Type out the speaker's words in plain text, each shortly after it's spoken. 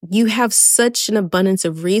You have such an abundance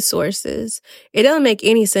of resources. It doesn't make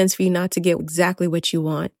any sense for you not to get exactly what you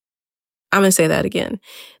want. I'm going to say that again.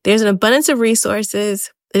 There's an abundance of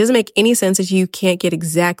resources. It doesn't make any sense that you can't get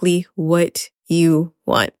exactly what you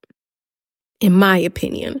want, in my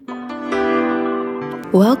opinion.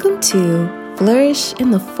 Welcome to Flourish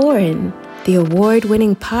in the Foreign, the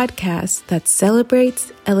award-winning podcast that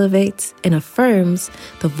celebrates, elevates, and affirms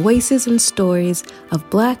the voices and stories of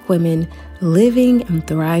Black women living and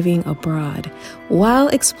thriving abroad while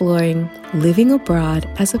exploring living abroad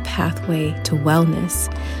as a pathway to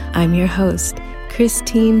wellness. I'm your host,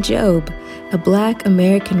 Christine Job, a Black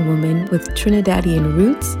American woman with Trinidadian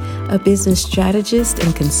roots, a business strategist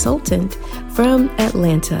and consultant from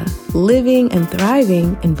Atlanta, living and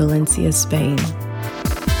thriving in Valencia, Spain.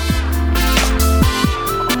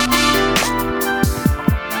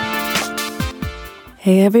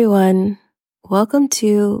 Hey everyone, welcome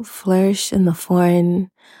to Flourish in the Foreign.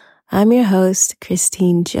 I'm your host,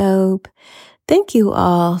 Christine Job. Thank you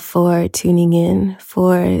all for tuning in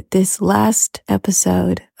for this last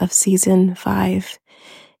episode of season 5.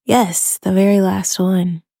 Yes, the very last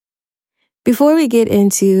one. Before we get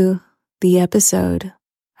into the episode,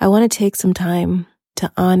 I want to take some time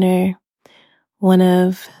to honor one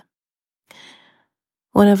of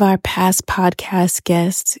our past podcast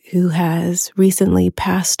guests who has recently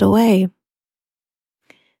passed away.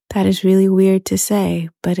 That is really weird to say,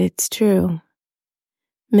 but it's true.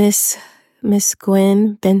 Miss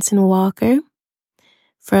Gwen Benson Walker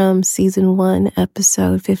from season 1,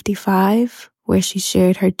 episode 55, where she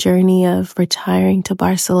shared her journey of retiring to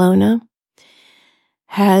Barcelona,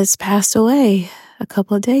 has passed away a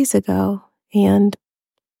couple of days ago. And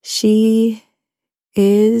she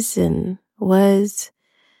is and was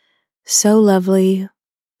so lovely,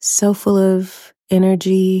 so full of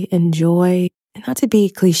energy and joy. And not to be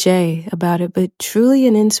cliche about it, but truly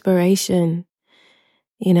an inspiration,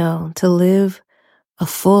 to live a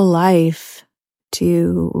full life,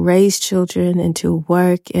 to raise children and to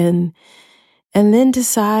work and then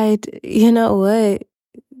decide, you know what,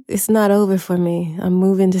 it's not over for me. I'm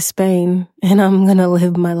moving to Spain and I'm going to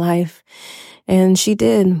live my life. And she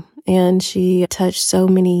did. And she touched so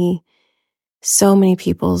many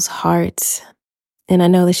people's hearts. And I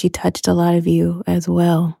know that she touched a lot of you as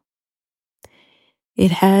well.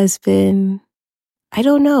 It has been, I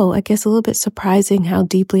don't know, I guess a little bit surprising how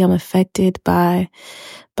deeply I'm affected by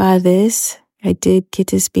this. I did get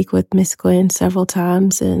to speak with Miss Gwen several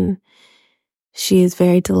times, and she is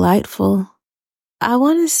very delightful. I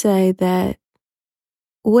want to say that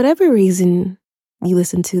whatever reason you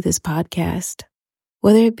listen to this podcast,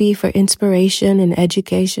 whether it be for inspiration and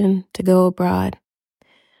education to go abroad,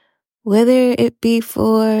 whether it be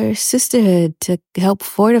for sisterhood to help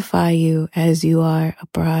fortify you as you are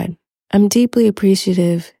abroad, I'm deeply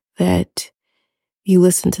appreciative that you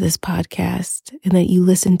listen to this podcast and that you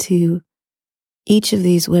listen to each of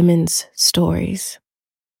these women's stories.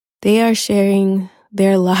 They are sharing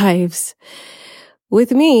their lives with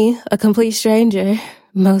me, a complete stranger,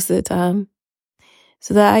 most of the time,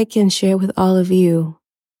 so that I can share with all of you.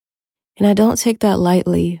 And I don't take that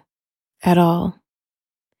lightly at all.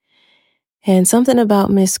 And something about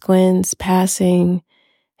Miss Gwen's passing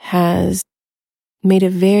has made it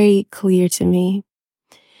very clear to me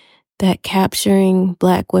that capturing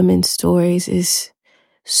Black women's stories is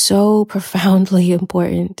so profoundly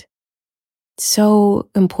important. So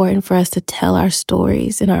important for us to tell our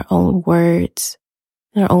stories in our own words,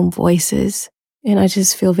 in our own voices. And I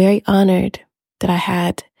just feel very honored that I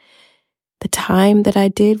had the time that I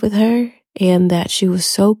did with her and that she was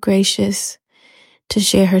so gracious to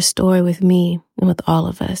share her story with me and with all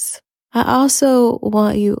of us. I also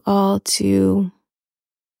want you all to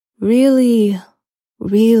really,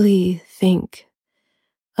 really think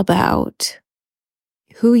about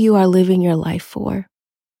who you are living your life for.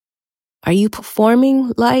 Are you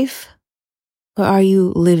performing life or are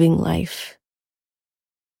you living life?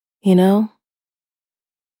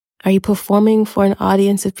 Are you performing for an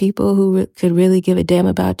audience of people who could really give a damn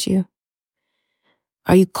about you?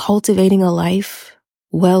 Are you cultivating a life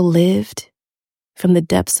well lived from the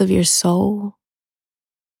depths of your soul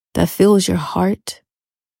that fills your heart,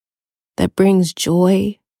 that brings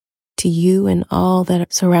joy to you and all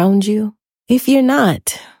that surround you? If you're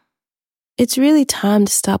not, it's really time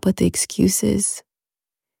to stop with the excuses.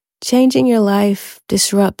 Changing your life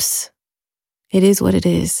disrupts. It is what it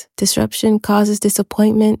is. Disruption causes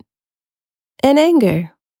disappointment and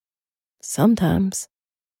anger. Sometimes.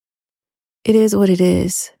 It is what it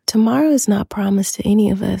is. Tomorrow is not promised to any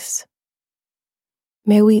of us.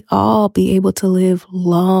 May we all be able to live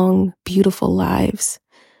long, beautiful lives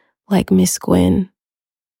like Miss Gwen.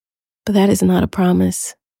 but that is not a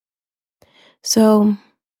promise. So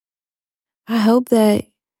I hope that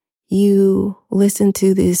you listen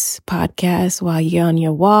to this podcast while you're on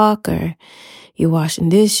your walk, or you're washing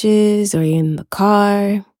dishes, or you're in the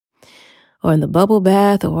car, or in the bubble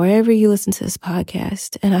bath, or wherever you listen to this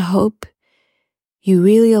podcast. And I hope you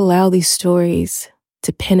really allow these stories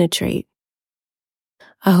to penetrate.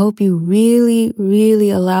 I hope you really, really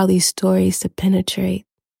allow these stories to penetrate.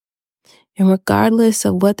 And regardless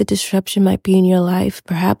of what the disruption might be in your life,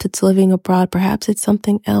 perhaps it's living abroad, perhaps it's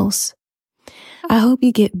something else, I hope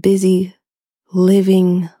you get busy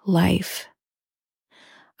living life.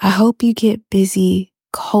 I hope you get busy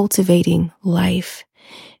cultivating life.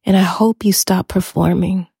 And I hope you stop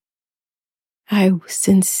performing. I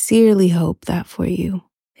sincerely hope that for you.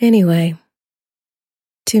 Anyway,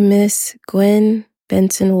 to Miss Gwen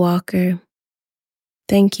Benson Walker,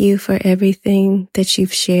 thank you for everything that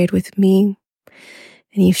you've shared with me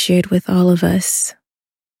and you've shared with all of us.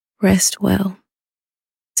 Rest well.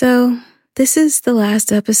 So, this is the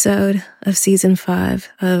last episode of season 5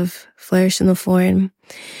 of Flourish in the Foreign,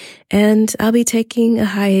 and I'll be taking a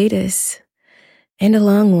hiatus, and a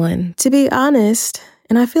long one. To be honest,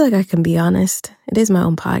 and I feel like I can be honest, it is my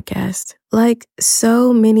own podcast. Like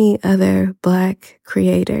so many other Black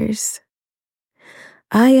creators,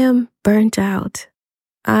 I am burnt out.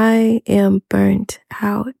 I am burnt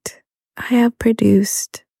out. I have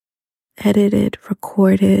produced, edited,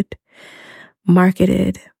 recorded,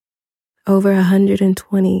 marketed over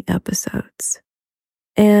 120 episodes.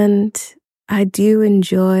 And I do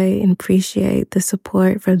enjoy and appreciate the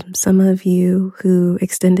support from some of you who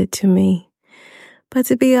extended to me. But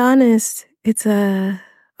to be honest, it's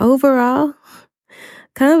overall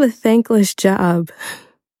kind of a thankless job.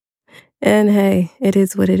 And hey, it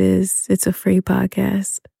is what it is. It's a free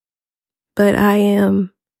podcast. But I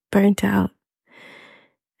am burnt out.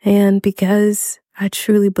 And because I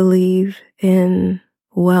truly believe in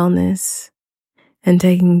wellness and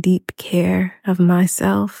taking deep care of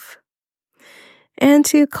myself, and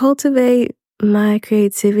to cultivate my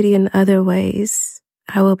creativity in other ways,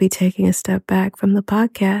 I will be taking a step back from the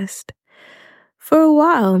podcast for a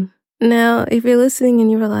while. Now, if you're listening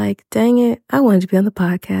and you were like, dang it, I wanted to be on the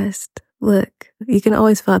podcast, look, you can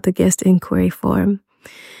always fill out the guest inquiry form.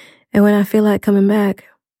 And when I feel like coming back,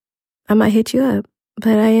 I might hit you up.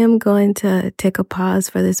 But I am going to take a pause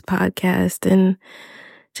for this podcast and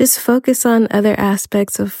just focus on other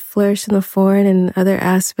aspects of Flourish in the Foreign and other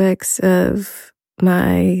aspects of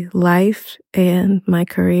my life and my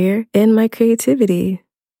career and my creativity.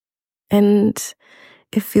 And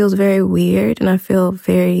it feels very weird, and I feel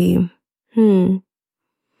very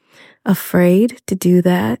afraid to do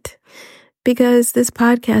that, because this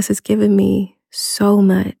podcast has given me so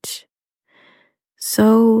much.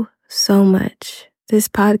 So much. This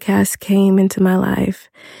podcast came into my life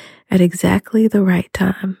at exactly the right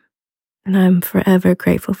time, and I'm forever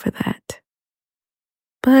grateful for that.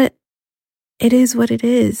 But it is what it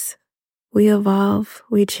is. We evolve,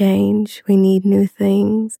 we change, we need new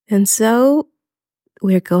things. And so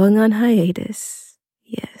we're going on hiatus.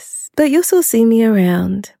 Yes. But you'll still see me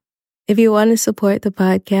around. If you want to support the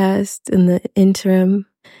podcast in the interim,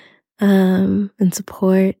 and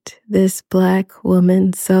support this Black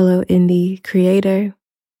woman solo indie creator,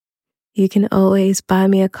 you can always buy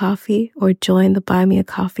me a coffee or join the Buy Me a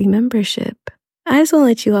Coffee membership. I just want to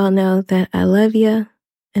let you all know that I love you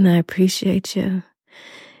and I appreciate you.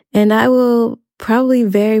 And I will probably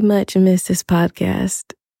very much miss this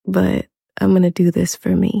podcast, but I'm going to do this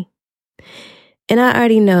for me. And I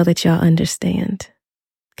already know that y'all understand,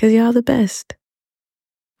 because y'all the best.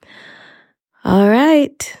 All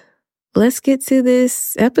right, let's get to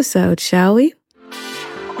this episode, shall we?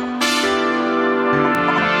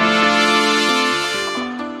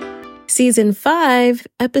 Season 5,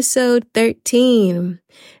 episode 13.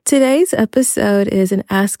 Today's episode is an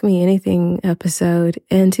Ask Me Anything episode.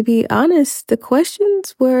 And to be honest, the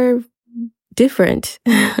questions were different.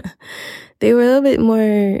 They were a little bit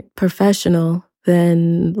more professional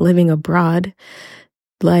than living abroad,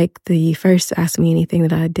 like the first Ask Me Anything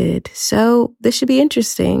that I did. So this should be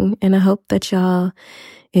interesting, and I hope that y'all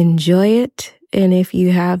enjoy it. And if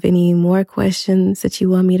you have any more questions that you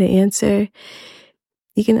want me to answer,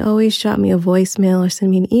 you can always drop me a voicemail or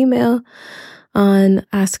send me an email on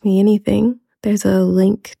Ask Me Anything. There's a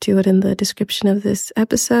link to it in the description of this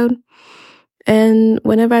episode. And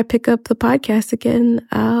whenever I pick up the podcast again,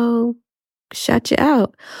 I'll shout you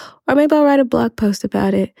out. Or maybe I'll write a blog post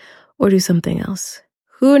about it or do something else.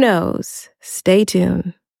 Who knows? Stay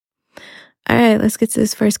tuned. All right, let's get to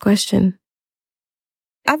this first question.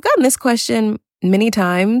 I've gotten this question many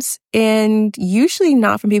times, and usually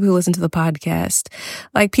not from people who listen to the podcast,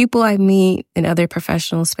 like people I meet in other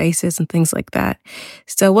professional spaces and things like that.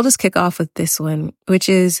 So we'll just kick off with this one, which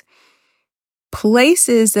is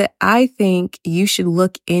places that I think you should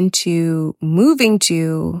look into moving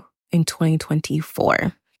to in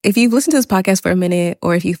 2024. If you've listened to this podcast for a minute,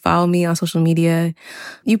 or if you follow me on social media,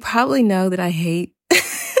 you probably know that I hate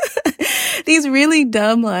these really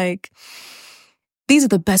dumb, like, these are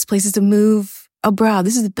the best places to move abroad.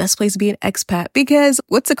 This is the best place to be an expat. Because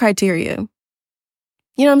what's the criteria?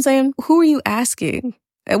 You know what I'm saying? Who are you asking?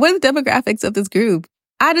 What are the demographics of this group?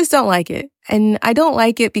 I just don't like it. And I don't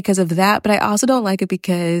like it because of that, but I also don't like it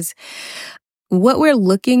because what we're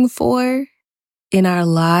looking for in our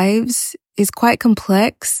lives is quite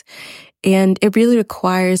complex, and it really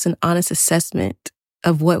requires an honest assessment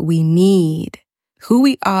of what we need, who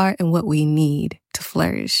we are, and what we need to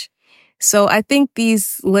flourish. So I think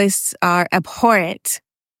these lists are abhorrent.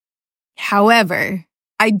 However,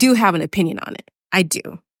 I do have an opinion on it. I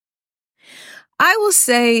do. I will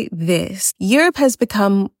say this. Europe has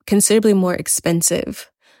become considerably more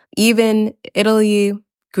expensive. Even Italy,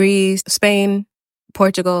 Greece, Spain,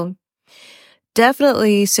 Portugal,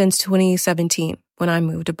 definitely since 2017 when I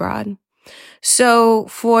moved abroad. So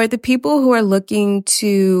for the people who are looking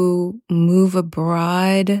to move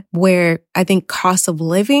abroad, where I think cost of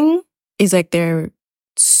living is like their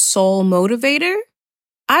sole motivator,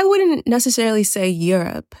 I wouldn't necessarily say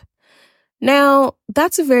Europe. Now,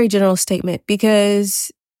 that's a very general statement,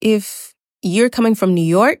 because if you're coming from New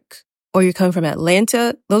York or you're coming from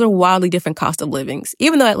Atlanta, those are wildly different cost of livings,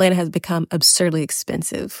 even though Atlanta has become absurdly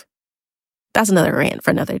expensive. That's another rant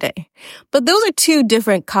for another day. But those are two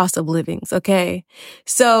different cost of livings, okay?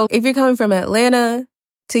 So if you're coming from Atlanta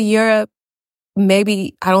to Europe,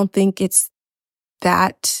 maybe I don't think it's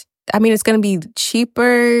that. I mean, it's going to be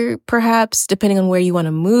cheaper, perhaps, depending on where you want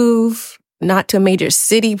to move. Not to a major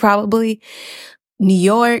city, probably. New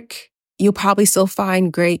York, you'll probably still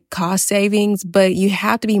find great cost savings, but you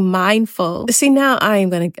have to be mindful. See, now I'm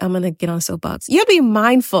going to get on a soapbox. You have to be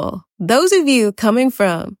mindful. Those of you coming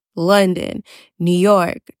from London, New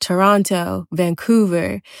York, Toronto,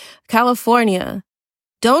 Vancouver, California,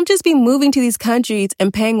 don't just be moving to these countries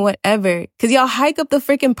and paying whatever, because y'all hike up the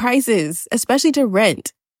freaking prices, especially to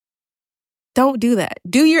rent. Don't do that.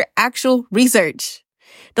 Do your actual research.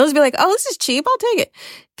 Don't just be like, oh, this is cheap, I'll take it.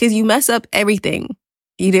 Because you mess up everything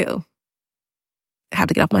you do. I have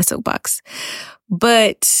to get off my soapbox.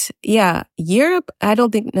 But yeah, Europe, I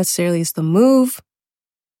don't think necessarily is the move.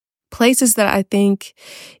 Places that I think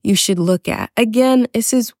you should look at. Again,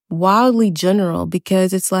 this is wildly general,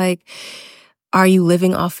 because it's like, are you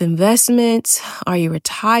living off investments? Are you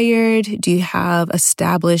retired? Do you have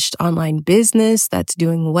established online business that's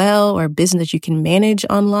doing well, or business that you can manage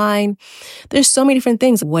online? There's so many different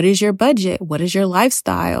things. What is your budget? What is your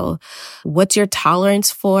lifestyle? What's your tolerance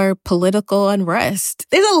for political unrest?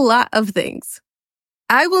 There's a lot of things.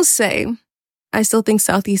 I will say, I still think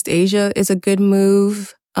Southeast Asia is a good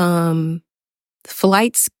move.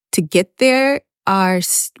 Flights to get there are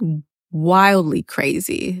wildly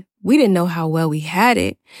crazy. We didn't know how well we had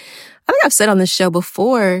it. I think I've said on this show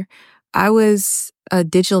before, I was a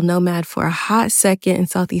digital nomad for a hot second in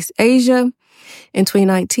Southeast Asia in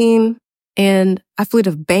 2019. And I flew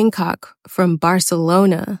to Bangkok from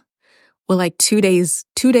Barcelona with like 2 days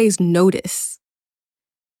notice.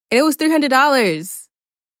 And it was $300.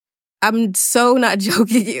 I'm so not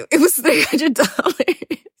joking you. It was $300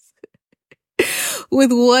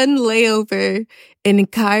 with one layover in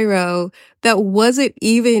Cairo that wasn't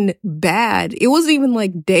even bad. It wasn't even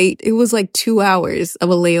like date. It was like 2 hours of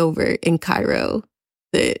a layover in Cairo.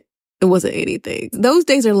 It wasn't anything. Those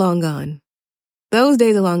days are long gone. Those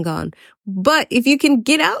days are long gone. But if you can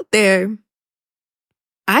get out there,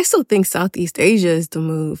 I still think Southeast Asia is the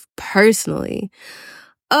move, personally.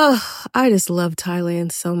 Oh, I just love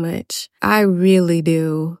Thailand so much. I really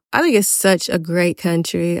do. I think it's such a great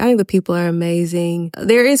country. I think the people are amazing.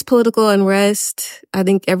 There is political unrest. I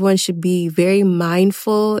think everyone should be very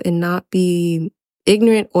mindful and not be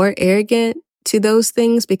ignorant or arrogant to those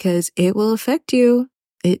things, because it will affect you.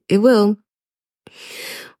 It will.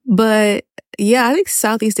 But yeah, I think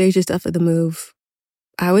Southeast Asia is definitely the move.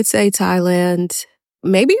 I would say Thailand,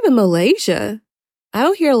 maybe even Malaysia. I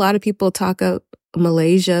don't hear a lot of people talk up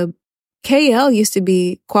Malaysia. KL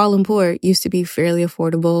Kuala Lumpur used to be fairly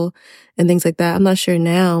affordable and things like that. I'm not sure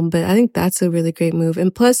now, but I think that's a really great move.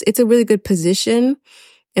 And plus, it's a really good position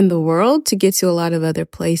in the world to get to a lot of other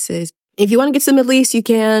places. If you want to get to the Middle East, you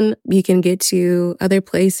can. You can get to other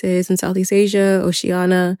places in Southeast Asia,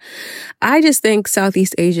 Oceania. I just think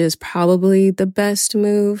Southeast Asia is probably the best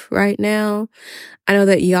move right now. I know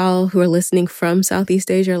that y'all who are listening from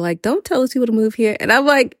Southeast Asia are like, don't tell us people to move here. And I'm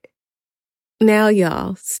like, now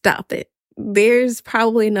y'all, stop it. There's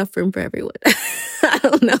probably enough room for everyone. I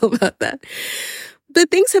don't know about that.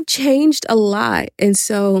 But things have changed a lot. And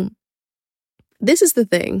so this is the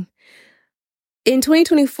thing. In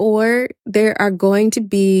 2024, there are going to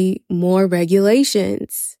be more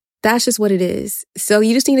regulations. That's just what it is. So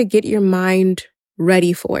you just need to get your mind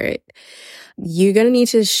ready for it. You're going to need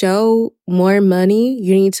to show more money.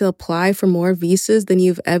 You need to apply for more visas than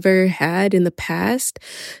you've ever had in the past.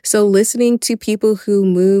 So listening to people who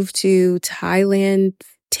moved to Thailand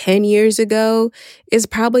 10 years ago is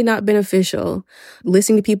probably not beneficial.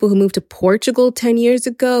 Listening to people who moved to Portugal 10 years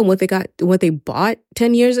ago and what they bought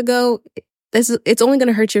 10 years ago, it's only going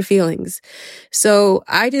to hurt your feelings. So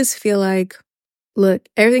I just feel like, look,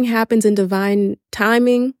 everything happens in divine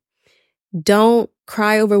timing. Don't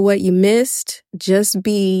cry over what you missed. Just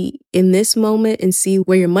be in this moment and see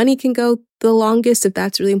where your money can go the longest, if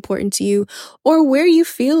that's really important to you, or where you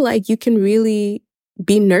feel like you can really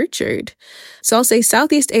be nurtured. So I'll say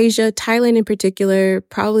Southeast Asia, Thailand in particular,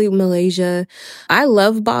 probably Malaysia. I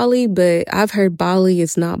love Bali, but I've heard Bali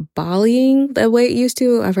is not Baliing the way it used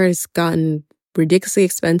to. I've heard it's gotten ridiculously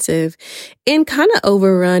expensive and kind of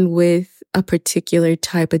overrun with a particular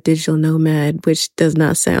type of digital nomad, which does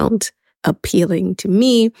not sound appealing to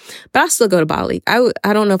me, but I still go to Bali. I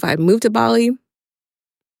don't know if I'd move to Bali,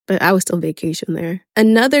 but I would still vacation there.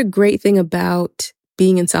 Another great thing about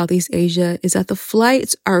being in Southeast Asia is that the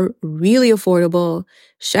flights are really affordable.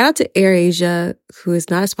 Shout out to AirAsia, who is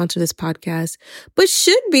not a sponsor of this podcast, but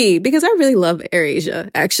should be, because I really love AirAsia,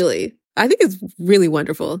 actually. I think it's really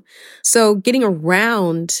wonderful. So getting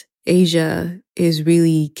around Asia is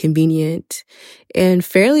really convenient and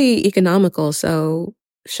fairly economical. So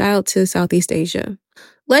shout out to Southeast Asia.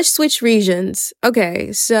 Let's switch regions.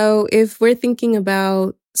 Okay, so if we're thinking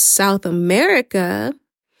about South America,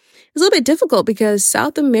 it's a little bit difficult because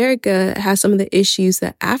South America has some of the issues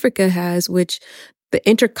that Africa has, which the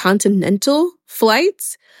intercontinental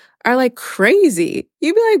flights are like crazy.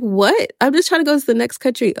 You'd be like, what? I'm just trying to go to the next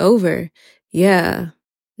country over. Yeah,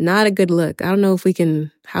 not a good look. I don't know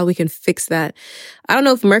how we can fix that. I don't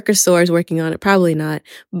know if Mercosur is working on it. Probably not.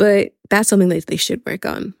 But that's something that they should work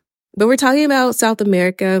on. But we're talking about South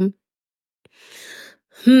America.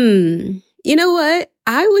 You know what?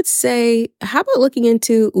 I would say, how about looking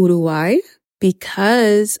into Uruguay?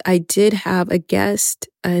 Because I did have a guest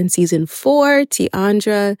in season 4,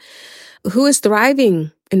 Tiandra, who is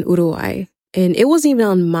thriving in Uruguay. And it wasn't even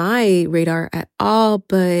on my radar at all,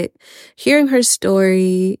 but hearing her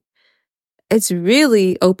story, it's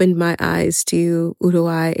really opened my eyes to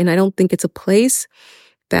Uruguay. And I don't think it's a place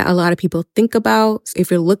that a lot of people think about. If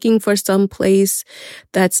you're looking for some place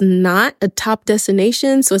that's not a top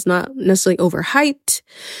destination, so it's not necessarily overhyped,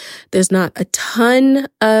 there's not a ton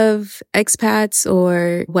of expats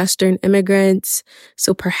or Western immigrants,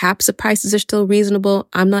 so perhaps the prices are still reasonable.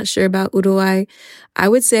 I'm not sure about Uruguay. I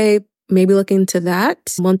would say maybe look into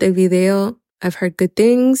that. Montevideo, I've heard good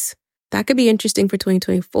things. That could be interesting for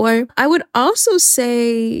 2024. I would also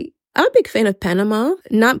say I'm a big fan of Panama,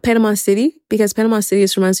 not Panama City, because Panama City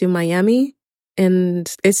just reminds me of Miami. And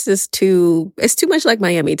it's too much like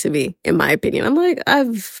Miami to me, in my opinion. I'm like,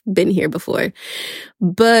 I've been here before.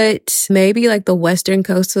 But maybe like the western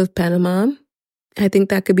coast of Panama, I think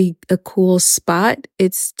that could be a cool spot.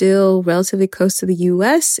 It's still relatively close to the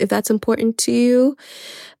US, if that's important to you.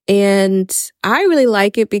 And I really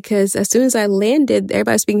like it because as soon as I landed,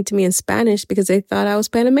 everybody was speaking to me in Spanish because they thought I was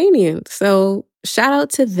Panamanian. So shout out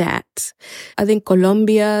to that. I think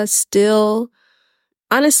Colombia still,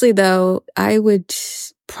 honestly though, I would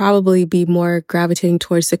probably be more gravitating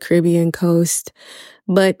towards the Caribbean coast,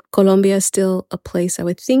 but Colombia is still a place I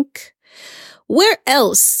would think. Where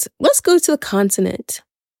else? Let's go to the continent.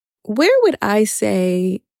 Where would I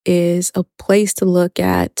say is a place to look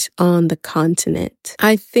at on the continent?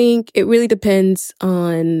 I think it really depends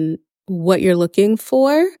on what you're looking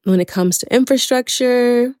for when it comes to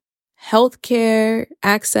infrastructure, healthcare,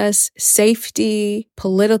 access, safety,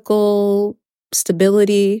 political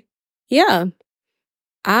stability. Yeah,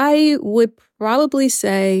 I would probably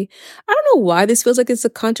say, I don't know why this feels like it's a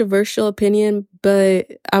controversial opinion, but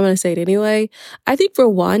I'm going to say it anyway. I think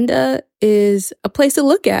Rwanda is a place to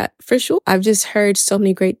look at for sure. I've just heard so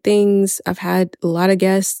many great things. I've had a lot of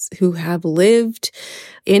guests who have lived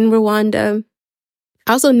in Rwanda.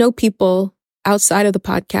 I also know people outside of the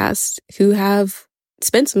podcast who have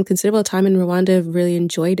spent some considerable time in Rwanda, really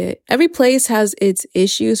enjoyed it. Every place has its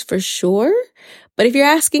issues for sure. But if you're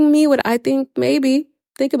asking me what I think, maybe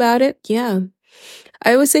think about it. Yeah.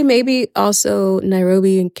 I would say maybe also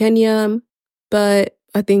Nairobi in Kenya, but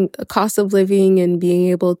I think a cost of living and being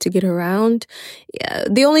able to get around. Yeah,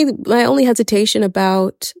 my only hesitation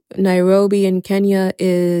about Nairobi in Kenya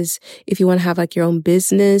is if you want to have like your own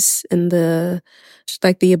business and the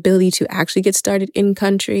ability to actually get started in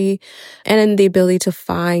country and then the ability to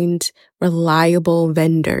find reliable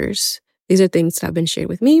vendors. These are things that have been shared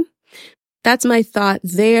with me. That's my thought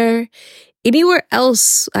there. Anywhere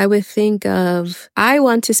else I would think of, I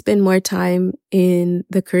want to spend more time in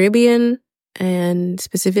the Caribbean and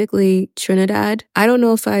specifically Trinidad. I don't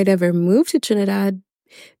know if I'd ever move to Trinidad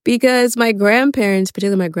because my grandparents,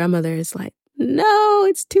 particularly my grandmother, is like, no,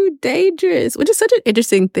 it's too dangerous, which is such an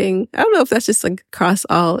interesting thing. I don't know if that's just like across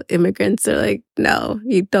all immigrants. They're like, no,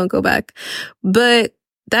 you don't go back. But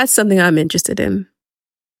that's something I'm interested in.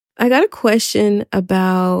 I got a question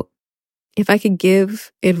about if I could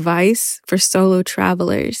give advice for solo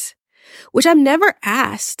travelers, which I've never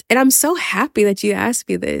asked. And I'm so happy that you asked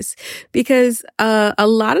me this because a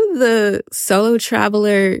lot of the solo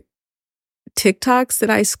traveler TikToks that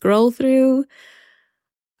I scroll through,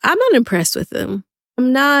 I'm not impressed with them.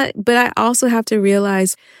 I'm not, but I also have to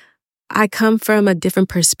realize I come from a different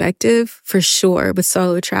perspective for sure with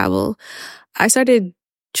solo travel. I started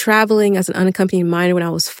traveling as an unaccompanied minor when I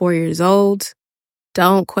was 4 years old.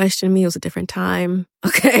 Don't question me. It was a different time.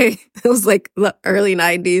 Okay. It was like the early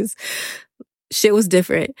 90s. Shit was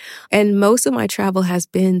different. And most of my travel has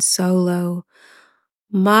been solo.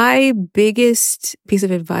 My biggest piece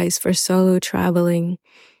of advice for solo traveling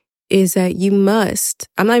is that you must,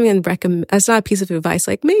 I'm not even recommend, that's not a piece of advice.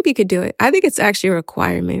 Like maybe you could do it. I think it's actually a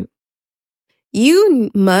requirement. You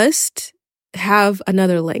must have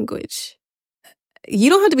another language. You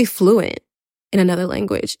don't have to be fluent in another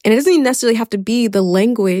language. And it doesn't even necessarily have to be the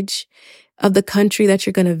language of the country that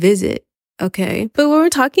you're going to visit. Okay. But when we're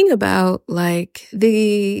talking about like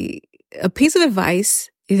a piece of advice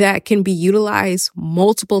that can be utilized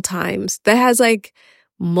multiple times, that has like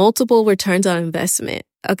multiple returns on investment.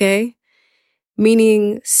 Okay.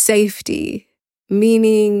 Meaning safety,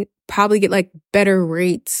 meaning probably get like better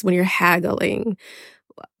rates when you're haggling,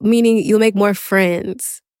 meaning you'll make more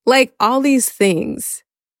friends. Like all these things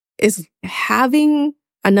is having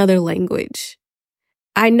another language.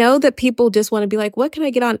 I know that people just want to be like, what can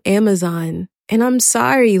I get on Amazon? And I'm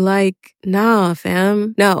sorry, like, nah,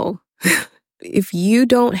 fam, no. If you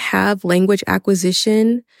don't have language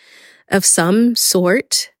acquisition of some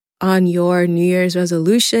sort on your New Year's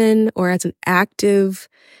resolution or as an active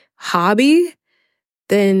hobby,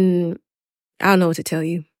 then I don't know what to tell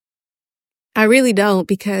you. I really don't,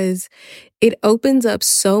 because it opens up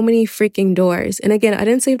so many freaking doors. And again, I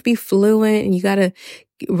didn't say you have to be fluent and you got to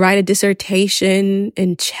write a dissertation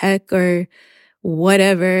in Czech or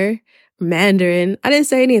whatever, Mandarin. I didn't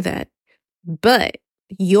say any of that. But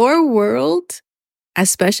your world,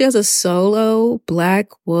 especially as a solo Black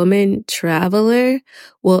woman traveler,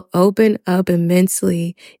 will open up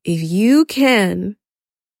immensely if you can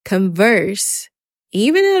converse,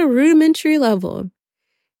 even at a rudimentary level,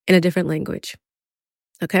 in a different language.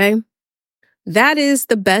 Okay? That is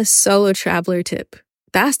the best solo traveler tip.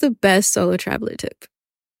 That's the best solo traveler tip.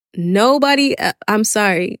 Nobody, I'm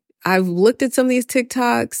sorry. I've looked at some of these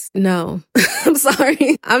TikToks. No, I'm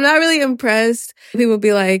sorry. I'm not really impressed. People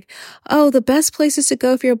be like, oh, the best places to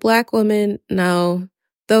go if you're a Black woman. No.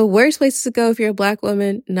 The worst places to go if you're a Black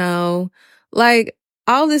woman. No. Like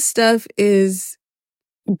all this stuff is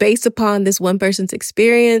based upon this one person's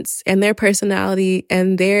experience and their personality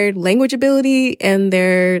and their language ability and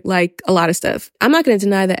their like a lot of stuff. I'm not going to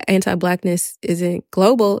deny that anti-Blackness isn't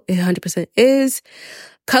global. It 100% is.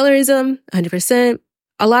 Colorism, 100%.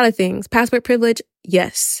 A lot of things. Passport privilege,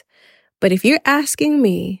 yes. But if you're asking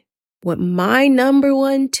me what my number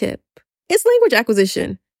one tip is, language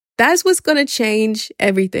acquisition. That's what's going to change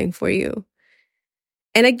everything for you.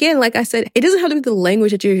 And again, like I said, it doesn't have to be the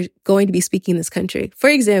language that you're going to be speaking in this country. For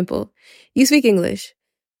example, you speak English,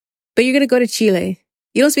 but you're going to go to Chile.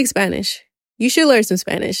 You don't speak Spanish. You should learn some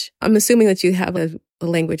Spanish. I'm assuming that you have a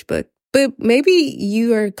language book, but maybe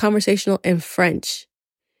you are conversational in French.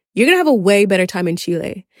 You're going to have a way better time in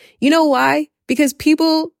Chile. You know why? Because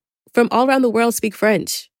people from all around the world speak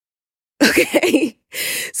French. Okay?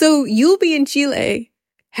 So you'll be in Chile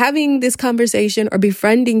having this conversation or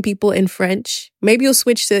befriending people in French. Maybe you'll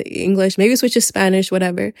switch to English, maybe you'll switch to Spanish,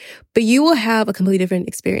 whatever. But you will have a completely different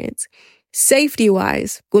experience.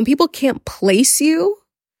 Safety-wise, when people can't place you,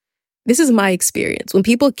 this is my experience. When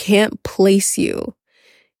people can't place you,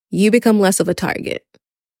 you become less of a target.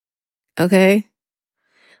 Okay?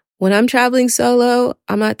 When I'm traveling solo,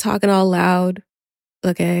 I'm not talking all loud.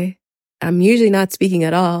 Okay? I'm usually not speaking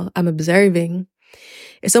at all. I'm observing.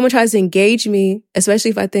 If someone tries to engage me,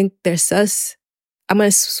 especially if I think they're sus, I'm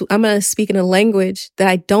gonna speak in a language that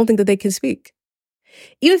I don't think that they can speak.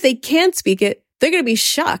 Even if they can speak it, they're gonna be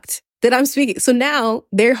shocked that I'm speaking. So now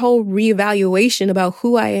their whole reevaluation about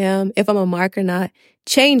who I am, if I'm a mark or not,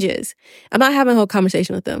 changes. I'm not having a whole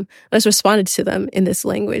conversation with them. I just responded to them in this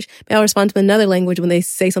language. Maybe I'll respond to another language when they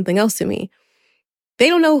say something else to me. They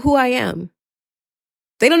don't know who I am.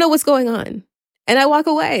 They don't know what's going on. And I walk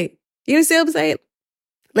away. You see what I'm saying?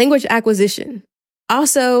 Language acquisition.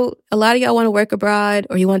 Also, a lot of y'all want to work abroad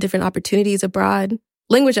or you want different opportunities abroad.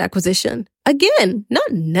 Language acquisition. Again,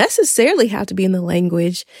 not necessarily have to be in the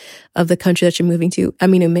language of the country that you're moving to. I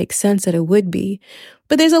mean, it makes sense that it would be,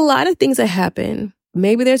 but there's a lot of things that happen.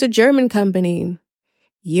 Maybe there's a German company.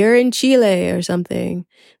 You're in Chile or something.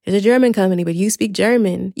 There's a German company, but you speak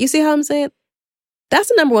German. You see how I'm saying? That's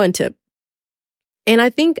the number one tip. And I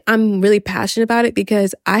think I'm really passionate about it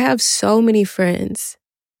because I have so many friends,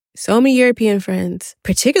 so many European friends,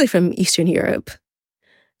 particularly from Eastern Europe,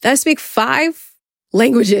 that speak 5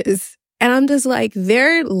 languages. And I'm just like,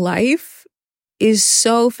 their life is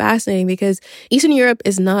so fascinating because Eastern Europe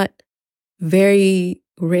is not very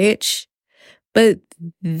rich, but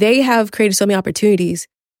they have created so many opportunities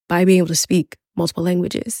by being able to speak multiple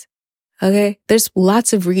languages. Okay? There's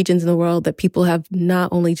lots of regions in the world that people have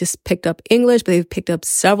not only just picked up English, but they've picked up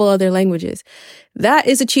several other languages. That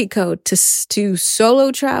is a cheat code to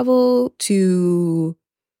solo travel, to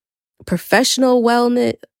professional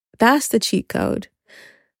wellness. That's the cheat code.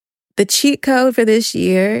 The cheat code for this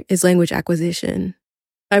year is language acquisition.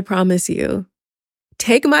 I promise you.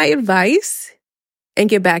 Take my advice and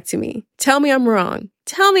get back to me. Tell me I'm wrong.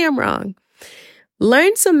 Tell me I'm wrong.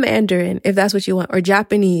 Learn some Mandarin if that's what you want, or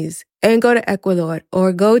Japanese, and go to Ecuador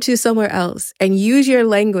or go to somewhere else and use your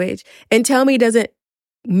language and tell me it doesn't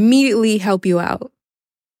immediately help you out.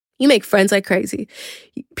 You make friends like crazy.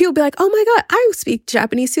 People be like, oh my God, I speak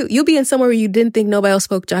Japanese too. You'll be in somewhere where you didn't think nobody else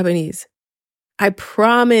spoke Japanese. I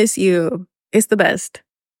promise you, it's the best.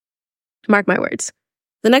 Mark my words.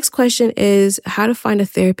 The next question is how to find a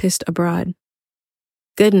therapist abroad.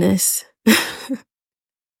 Goodness.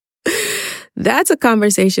 That's a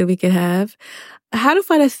conversation we could have. How to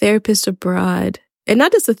find a therapist abroad. And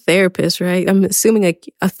not just a therapist, right? I'm assuming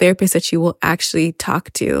a therapist that you will actually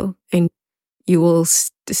talk to and you will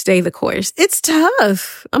stay the course. It's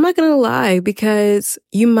tough. I'm not going to lie, because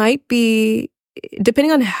you might be,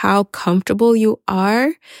 depending on how comfortable you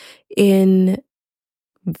are in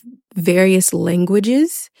various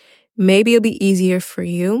languages, maybe it'll be easier for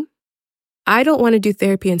you. I don't want to do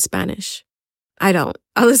therapy in Spanish. I don't.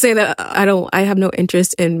 I'll just say that I have no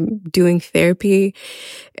interest in doing therapy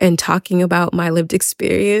and talking about my lived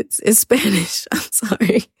experience in Spanish. I'm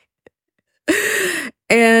sorry.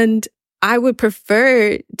 And I would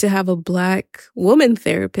prefer to have a Black woman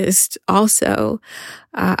therapist also.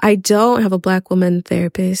 I don't have a Black woman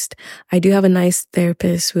therapist. I do have a nice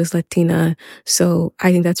therapist who is Latina. So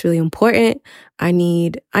I think that's really important. I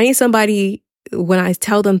need somebody, when I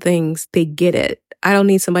tell them things, they get it. I don't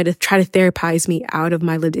need somebody to try to therapize me out of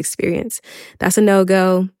my lived experience. That's a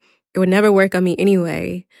no-go. It would never work on me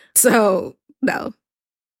anyway. So, no.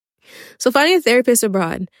 So finding a therapist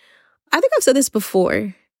abroad. I think I've said this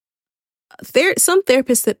before. Some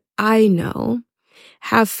therapists that I know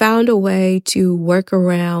have found a way to work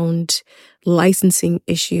around licensing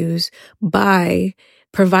issues by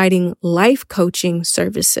providing life coaching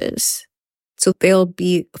services. So they'll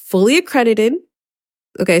be fully accredited.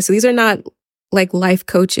 Okay, so these are not like life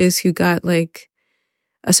coaches who got like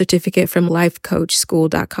a certificate from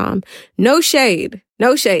lifecoachschool.com. No shade.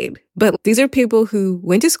 But these are people who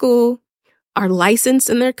went to school, are licensed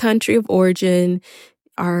in their country of origin,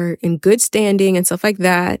 are in good standing and stuff like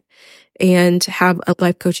that, and have a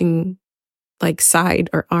life coaching like side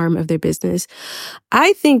or arm of their business.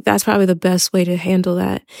 I think that's probably the best way to handle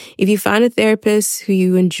that. If you find a therapist who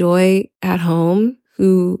you enjoy at home,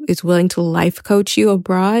 who is willing to life coach you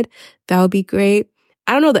abroad, that would be great.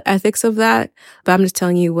 I don't know the ethics of that, but I'm just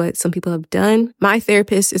telling you what some people have done. My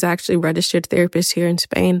therapist is actually a registered therapist here in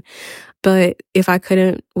Spain. But if I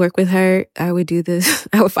couldn't work with her, I would do this.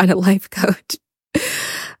 I would find a life coach.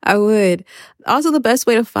 I would. Also, the best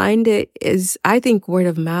way to find it is, I think, word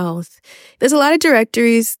of mouth. There's a lot of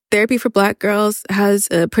directories. Therapy for Black Girls has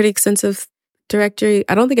a pretty extensive directory.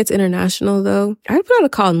 I don't think it's international, though. I would put out a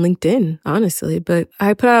call on LinkedIn, honestly. But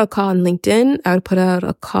I put out a call on LinkedIn. I would put out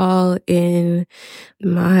a call in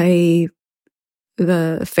my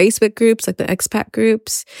the Facebook groups, like the expat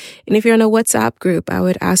groups. And if you're in a WhatsApp group, I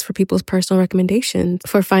would ask for people's personal recommendations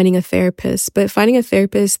for finding a therapist. But finding a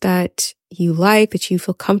therapist that you like, that you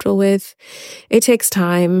feel comfortable with, it takes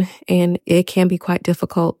time and it can be quite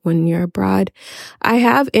difficult when you're abroad. I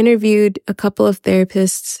have interviewed a couple of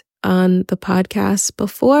therapists on the podcast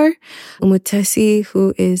before. With Tessie,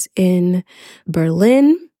 who is in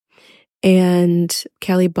Berlin, and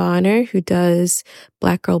Kelly Bonner, who does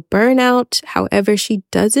Black Girl Burnout. However, she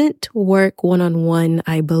doesn't work one-on-one,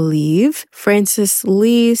 I believe. Frances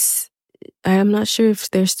Lease, I'm not sure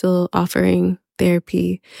if they're still offering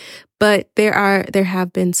therapy, but there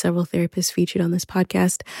have been several therapists featured on this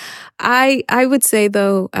podcast. I would say,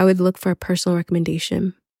 though, I would look for a personal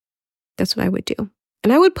recommendation. That's what I would do.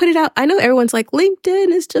 And I would put it out. I know everyone's like, LinkedIn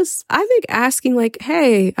is just, I think asking like,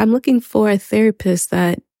 hey, I'm looking for a therapist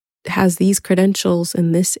that has these credentials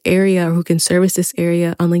in this area or who can service this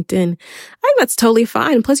area on LinkedIn. I think that's totally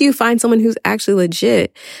fine. Plus you find someone who's actually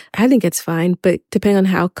legit. I think it's fine, but depending on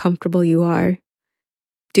how comfortable you are,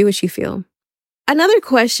 do what you feel. Another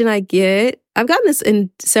question I get, I've gotten this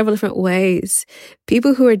in several different ways.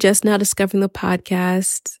 People who are just now discovering the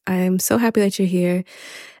podcast, I am so happy that you're here.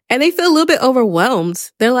 And they feel a little bit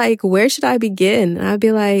overwhelmed. They're like, where should I begin? And I'd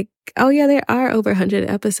be like, oh yeah, there are over 100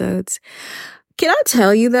 episodes. Can I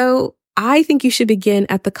tell you though, I think you should begin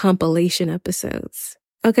at the compilation episodes.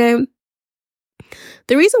 Okay?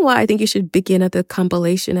 The reason why I think you should begin at the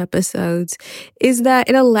compilation episodes is that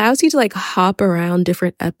it allows you to like hop around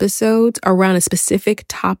different episodes around a specific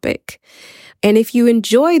topic. And if you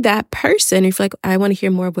enjoy that person, if like, I want to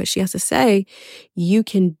hear more of what she has to say, you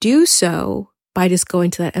can do so by just going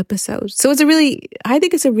to that episode. So I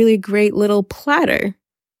think it's a really great little platter,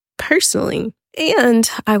 personally. And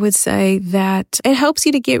I would say that it helps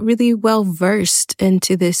you to get really well versed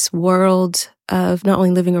into this world of not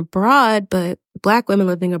only living abroad, but Black women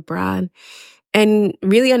living abroad, and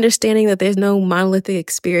really understanding that there's no monolithic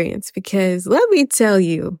experience. Because let me tell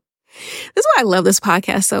you, this is why I love this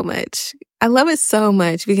podcast so much. I love it so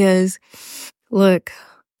much because, look,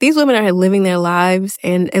 these women are living their lives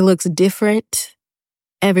and it looks different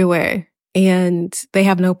everywhere. And they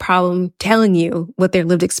have no problem telling you what their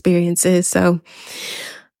lived experience is. So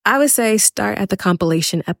I would say start at the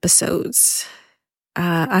compilation episodes.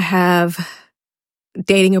 I have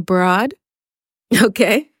Dating Abroad.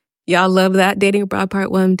 Okay. Y'all love that. Dating Abroad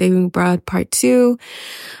Part 1, Dating Abroad Part 2.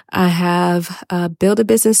 I have Build a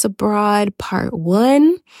Business Abroad Part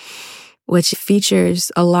 1, which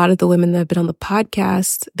features a lot of the women that have been on the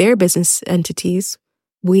podcast, their business entities.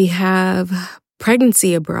 We have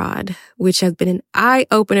Pregnancy Abroad, which has been an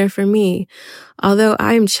eye-opener for me. Although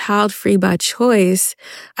I am child-free by choice,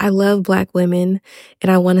 I love Black women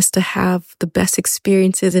and I want us to have the best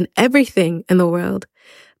experiences in everything in the world,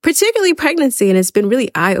 particularly pregnancy. And it's been really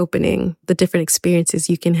eye-opening, the different experiences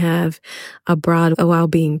you can have abroad while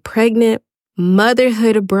being pregnant.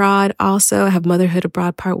 Motherhood Abroad also. I have Motherhood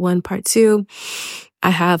Abroad Part 1, Part 2. I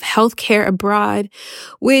have Healthcare Abroad,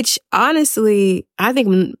 which honestly, I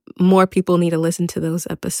think more people need to listen to those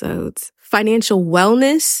episodes. Financial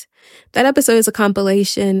Wellness. That episode is a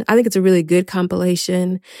compilation. I think it's a really good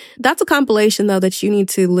compilation. That's a compilation, though, that you need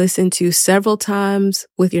to listen to several times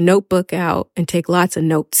with your notebook out and take lots of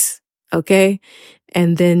notes. Okay?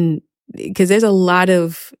 And then, because there's a lot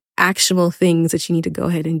of actionable things that you need to go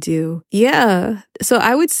ahead and do. Yeah. So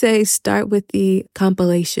I would say start with the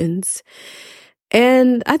compilations.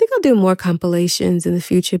 And I think I'll do more compilations in the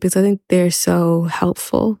future because I think they're so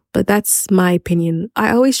helpful. But that's my opinion.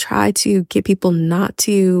 I always try to get people not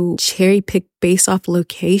to cherry pick based off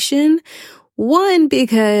location. One,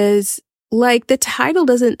 because like the title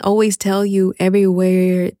doesn't always tell you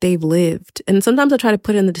everywhere they've lived. And sometimes I try to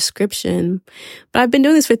put it in the description. But I've been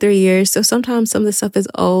doing this for 3 years. So sometimes some of the stuff is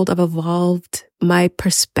old. I've evolved. My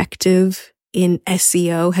perspective in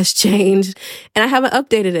SEO has changed and I haven't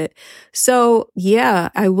updated it. So yeah,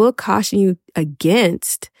 I will caution you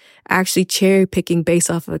against actually cherry picking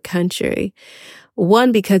based off of a country.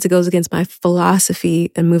 One, because it goes against my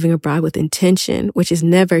philosophy and moving abroad with intention, which is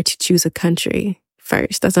never to choose a country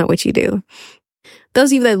first. That's not what you do. Those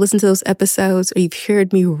of you that listen to those episodes, or you've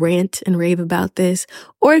heard me rant and rave about this,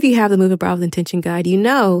 or if you have the Move Abroad with Intention guide, you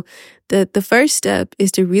know that the first step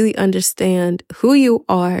is to really understand who you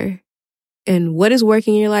are and what is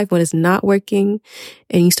working in your life, what is not working.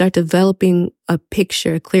 And you start developing a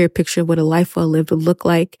picture, a clear picture of what a life well lived would look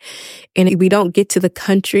like. And we don't get to the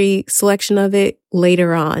country selection of it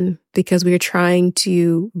later on because we are trying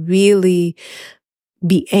to really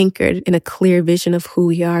be anchored in a clear vision of who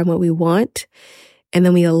we are and what we want. And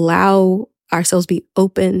then we allow ourselves be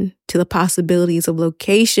open to the possibilities of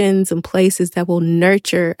locations and places that will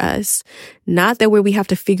nurture us. Not that where we have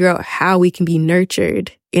to figure out how we can be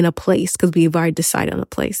nurtured in a place because we've already decided on a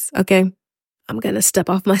place. Okay. I'm going to step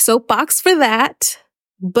off my soapbox for that,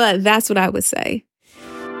 but that's what I would say.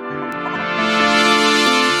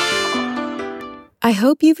 I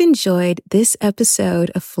hope you've enjoyed this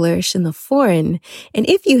episode of Flourish in the Foreign. And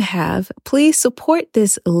if you have, please support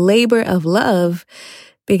this labor of love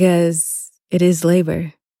because it is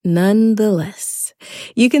labor nonetheless.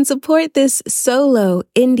 You can support this solo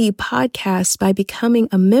indie podcast by becoming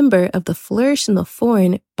a member of the Flourish in the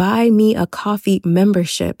Foreign Buy Me a Coffee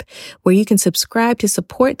membership, where you can subscribe to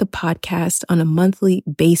support the podcast on a monthly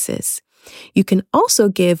basis. You can also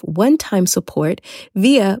give one-time support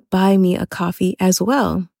via Buy Me a Coffee as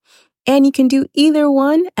well. And you can do either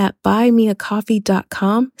one at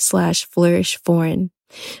buymeacoffee.com/flourishforeign.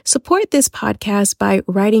 Support this podcast by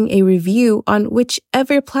writing a review on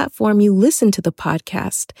whichever platform you listen to the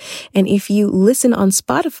podcast. And if you listen on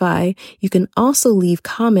Spotify, you can also leave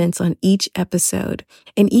comments on each episode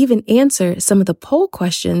and even answer some of the poll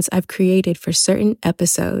questions I've created for certain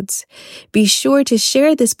episodes. Be sure to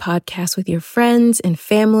share this podcast with your friends and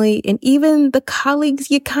family and even the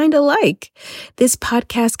colleagues you kind of like. This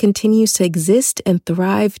podcast continues to exist and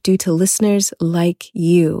thrive due to listeners like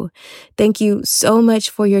you. Thank you so much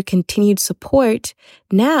for your continued support.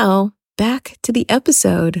 Now, back to the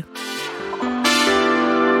episode.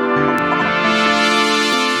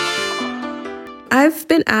 I've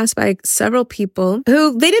been asked by several people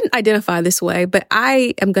who they didn't identify this way, but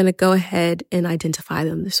I am going to go ahead and identify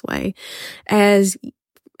them this way as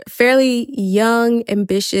fairly young,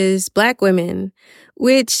 ambitious Black women,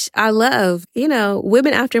 which I love. You know,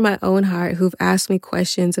 women after my own heart who've asked me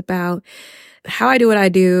questions about how I do what I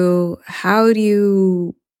do. How have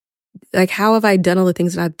I done all the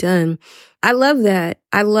things that I've done? I love that.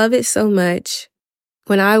 I love it so much.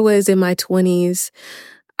 When I was in my 20s,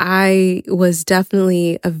 I was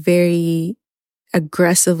definitely a very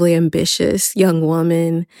aggressively ambitious young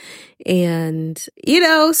woman. And,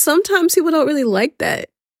 sometimes people don't really like that.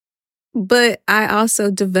 But I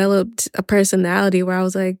also developed a personality where I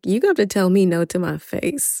was like, you're going to have to tell me no to my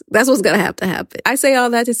face. That's what's going to have to happen. I say all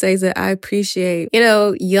that to say that I appreciate,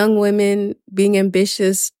 young women being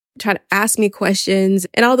ambitious, trying to ask me questions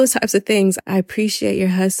and all those types of things. I appreciate your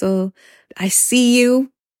hustle. I see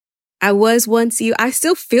you. I was once you. I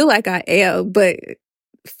still feel like I am, but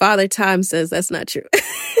Father Time says that's not true.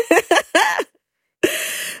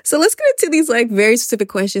 So let's get into these very specific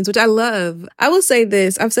questions, which I love. I will say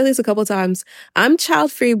this. I've said this a couple of times. I'm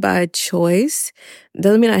child-free by choice.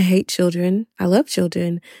 Doesn't mean I hate children. I love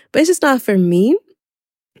children, but it's just not for me.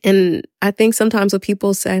 And I think sometimes when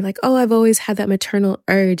people say oh, I've always had that maternal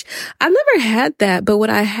urge. I've never had that. But what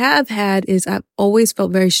I have had is I've always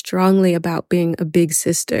felt very strongly about being a big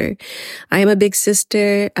sister. I am a big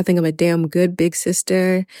sister. I think I'm a damn good big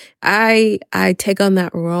sister. I take on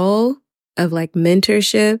that role of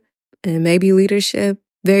mentorship and maybe leadership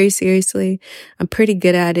very seriously. I'm pretty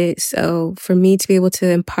good at it. So for me to be able to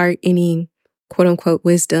impart any quote unquote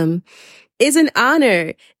wisdom is an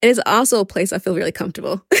honor. And it's also a place I feel really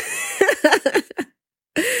comfortable.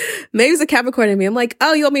 Maybe it's a Capricorn in me. I'm like,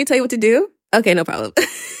 oh, you want me to tell you what to do? Okay, no problem.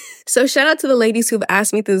 So shout out to the ladies who've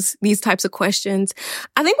asked me these types of questions.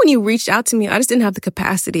 I think when you reached out to me, I just didn't have the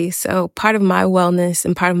capacity. So part of my wellness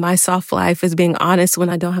and part of my soft life is being honest when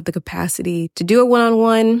I don't have the capacity to do a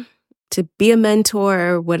one-on-one, to be a mentor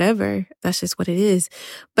or whatever. That's just what it is.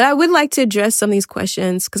 But I would like to address some of these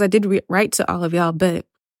questions because I did write to all of y'all, but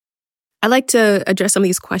I'd like to address some of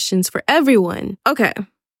these questions for everyone. Okay.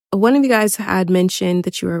 One of you guys had mentioned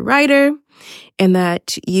that you were a writer and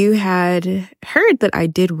that you had heard that I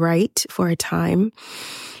did write for a time.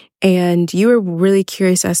 And you were really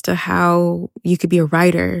curious as to how you could be a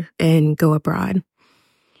writer and go abroad.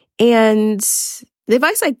 And the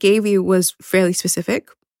advice I gave you was fairly specific,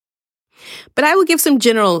 but I will give some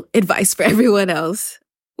general advice for everyone else.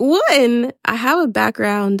 One, I have a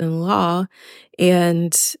background in law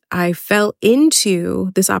and I fell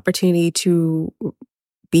into this opportunity to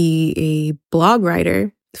be a blog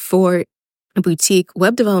writer for a boutique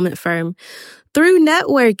web development firm through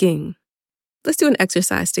networking. Let's do an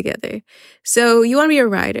exercise together. So you want to be a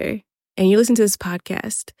writer and you listen to this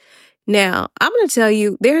podcast. Now, I'm going to tell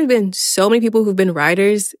you, there have been so many people who've been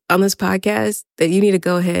writers on this podcast that you need to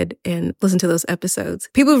go ahead and listen to those episodes.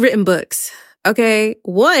 People who've written books. Okay.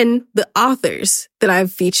 One, the authors that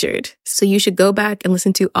I've featured. So you should go back and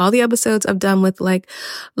listen to all the episodes I've done with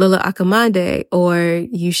Lola Akamande, or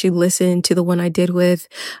you should listen to the one I did with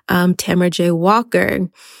Tamara J. Walker.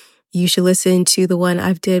 You should listen to the one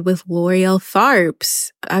I've did with L'Oreal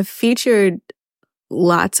Tharps. I've featured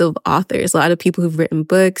lots of authors, a lot of people who've written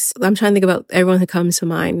books. I'm trying to think about everyone who comes to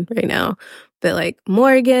mind right now. But like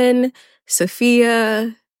Morgan,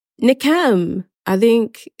 Sophia, Nikem. I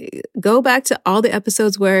think go back to all the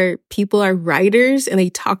episodes where people are writers and they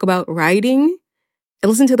talk about writing and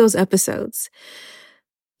listen to those episodes.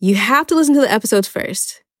 You have to listen to the episodes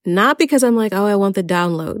first. Not because I'm like, oh, I want the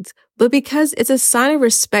downloads, but because it's a sign of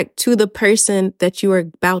respect to the person that you are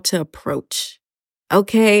about to approach.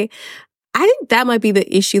 Okay? I think that might be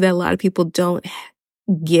the issue that a lot of people don't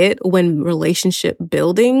get when relationship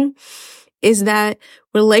building is that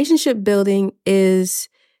relationship building is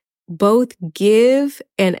both give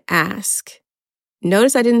and ask.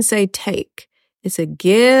 Notice I didn't say take. It's a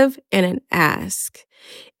give and an ask.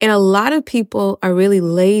 And a lot of people are really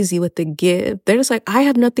lazy with the give. They're just like, I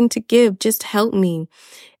have nothing to give. Just help me.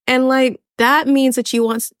 And like, that means that you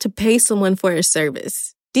want to pay someone for a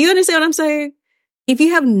service. Do you understand what I'm saying? If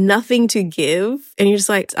you have nothing to give and you're just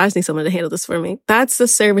like, I just need someone to handle this for me, that's the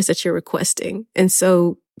service that you're requesting. And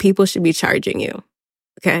so people should be charging you.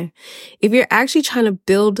 Okay. If you're actually trying to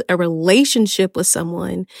build a relationship with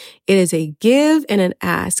someone, it is a give and an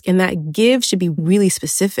ask. And that give should be really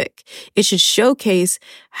specific. It should showcase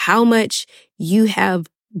how much you have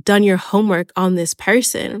done your homework on this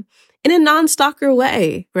person in a non-stalker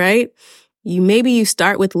way, right? Maybe you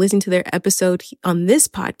start with listening to their episode on this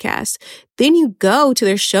podcast. Then you go to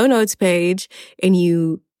their show notes page and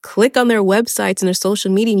you click on their websites and their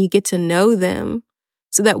social media and you get to know them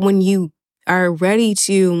so that when you are ready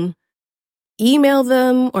to email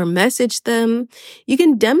them or message them, you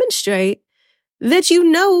can demonstrate that you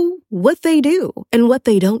know what they do and what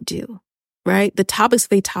they don't do, right? The topics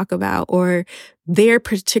they talk about or their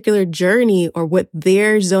particular journey or what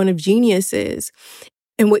their zone of genius is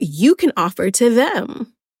and what you can offer to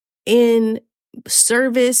them in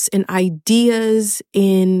service and ideas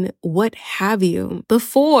in what have you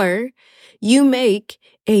before you make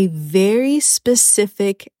a very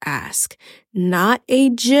specific ask, not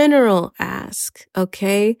a general ask.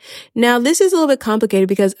 Okay. Now, this is a little bit complicated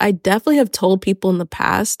because I definitely have told people in the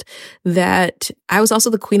past that I was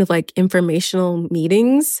also the queen of like informational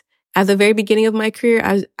meetings. At the very beginning of my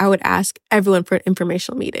career, I would ask everyone for an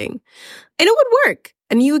informational meeting and it would work.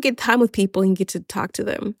 And you would get time with people and get to talk to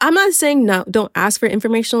them. I'm not saying no, don't ask for an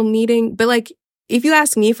informational meeting, but like if you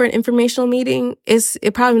ask me for an informational meeting, it's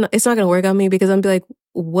not going to work on me because I'm be like,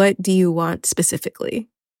 what do you want specifically?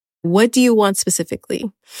 What do you want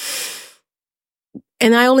specifically?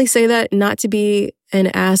 And I only say that not to be an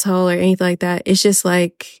asshole or anything like that. It's just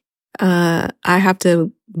like, I have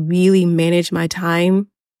to really manage my time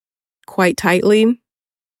quite tightly.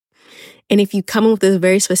 And if you come up with a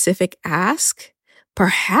very specific ask,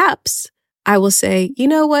 perhaps I will say, you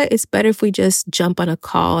know what? It's better if we just jump on a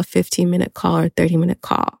call, a 15-minute call or a 30-minute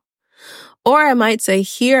call. Or I might say,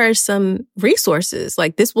 here are some resources.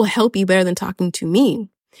 Like this will help you better than talking to me.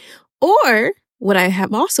 Or what I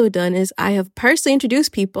have also done is I have personally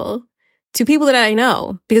introduced people to people that I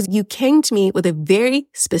know because you came to me with a very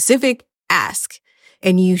specific ask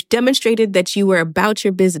and you demonstrated that you were about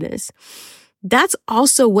your business. That's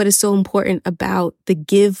also what is so important about the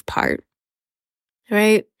give part,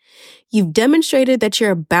 right? You've demonstrated that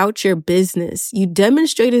you're about your business. You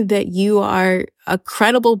demonstrated that you are a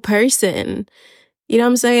credible person. You know what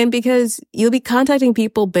I'm saying? Because you'll be contacting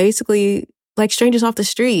people basically like strangers off the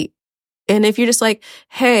street. And if you're just like,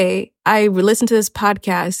 hey, I listened to this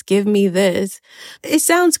podcast, give me this. It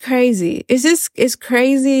sounds crazy. It's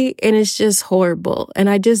crazy and it's just horrible. And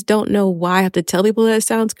I just don't know why I have to tell people that it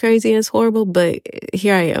sounds crazy and it's horrible, but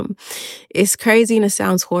here I am. It's crazy and it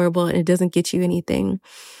sounds horrible and it doesn't get you anything.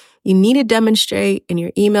 You need to demonstrate in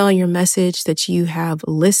your email and your message that you have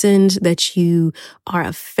listened, that you are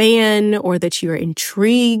a fan, or that you are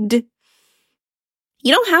intrigued.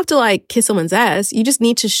 You don't have to like kiss someone's ass. You just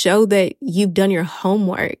need to show that you've done your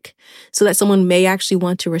homework so that someone may actually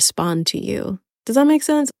want to respond to you. Does that make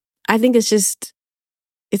sense? I think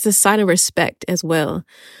it's a sign of respect as well,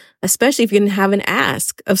 especially if you didn't have an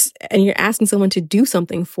ask and you're asking someone to do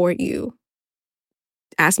something for you,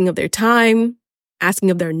 asking of their time, asking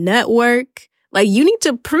of their network. Like you need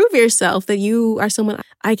to prove yourself that you are someone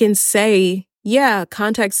I can say, yeah,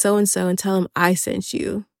 contact so-and-so and tell them I sent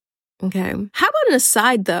you. Okay. How about an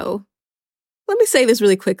aside though? Let me say this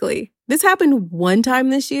really quickly. This happened one time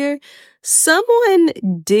this year.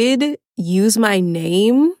 Someone did use my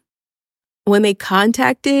name when they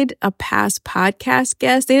contacted a past podcast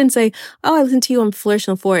guest. They didn't say, oh, I listened to you on Flourish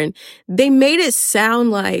on Foreign. They made it sound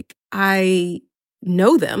like I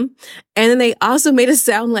know them. And then they also made it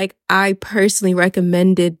sound like I personally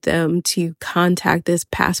recommended them to contact this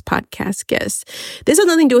past podcast guest. This has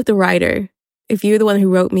nothing to do with the writer. If you're the one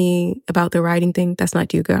who wrote me about the writing thing, that's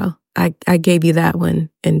not you, girl. I gave you that one,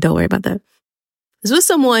 and don't worry about that. This was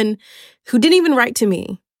someone who didn't even write to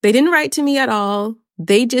me. They didn't write to me at all.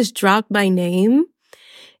 They just dropped my name.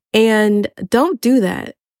 And don't do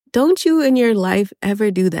that. Don't you in your life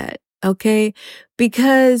ever do that. Okay?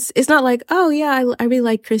 Because it's not like, oh yeah, I really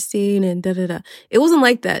like Christine and da-da-da. It wasn't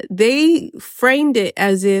like that. They framed it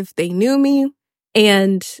as if they knew me,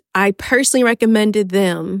 and I personally recommended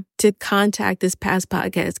them to contact this past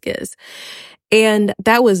podcast guest. And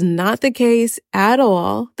that was not the case at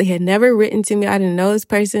all. They had never written to me. I didn't know this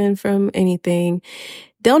person from anything.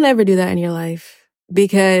 Don't ever do that in your life,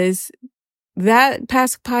 because that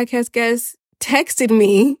past podcast guest texted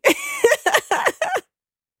me.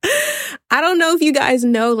 I don't know if you guys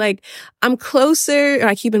know, like, I'm closer, or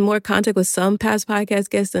I keep in more contact with some past podcast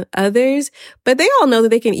guests than others, but they all know that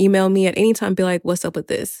they can email me at any time and be like, what's up with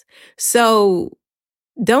this? So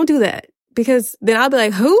don't do that, because then I'll be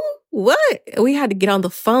like, who? What? We had to get on the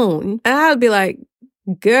phone. And I'll be like,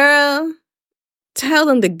 girl, tell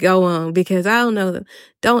them to go on, because I don't know them.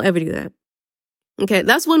 Don't ever do that. Okay,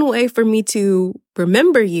 that's one way for me to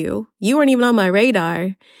remember you. You weren't even on my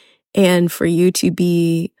radar. And for you to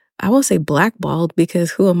be, I won't say blackballed,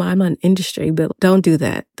 because who am I? I'm not in industry, but don't do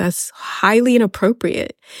that. That's highly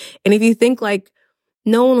inappropriate. And if you think like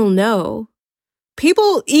no one will know,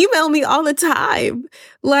 people email me all the time.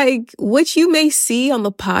 Like, what you may see on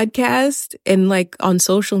the podcast and like on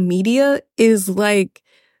social media is like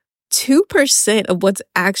 2% of what's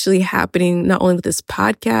actually happening, not only with this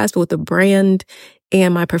podcast, but with the brand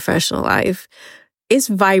and my professional life. It's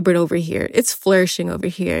vibrant over here. It's flourishing over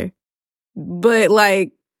here. But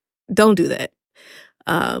like, don't do that.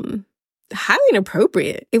 Highly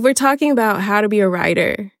inappropriate. If we're talking about how to be a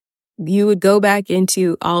writer, you would go back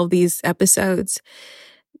into all of these episodes,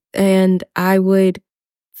 and I would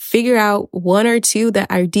figure out one or two that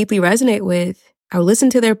I deeply resonate with. I would listen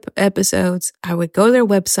to their episodes. I would go to their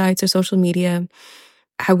websites or social media.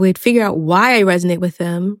 I would figure out why I resonate with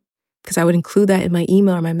them, because I would include that in my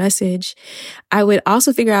email or my message. I would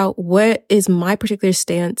also figure out what is my particular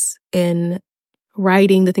stance in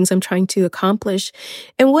writing, the things I'm trying to accomplish,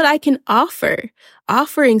 and what I can offer.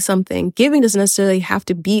 Offering something, giving doesn't necessarily have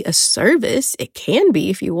to be a service. It can be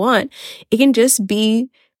if you want. It can just be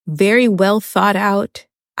very well thought out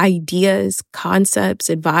ideas, concepts,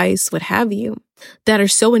 advice, what have you, that are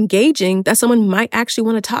so engaging that someone might actually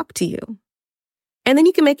want to talk to you. And then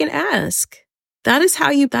you can make an ask. That's how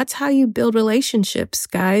you build relationships,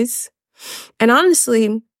 guys. And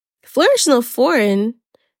honestly, Flourish in the Foreign,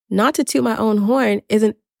 not to toot my own horn, is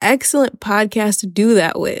an excellent podcast to do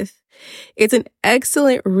that with. It's an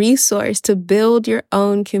excellent resource to build your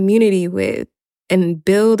own community with and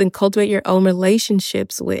build and cultivate your own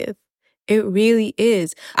relationships with. It really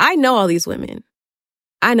is. I know all these women.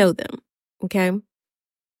 I know them. Okay.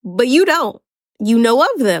 But you don't. You know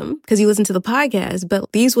of them because you listen to the podcast,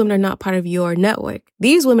 but these women are not part of your network.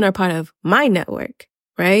 These women are part of my network,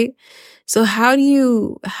 right? So how do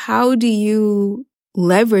you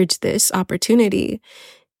leverage this opportunity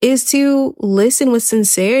is to listen with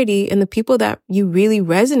sincerity, and the people that you really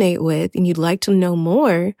resonate with and you'd like to know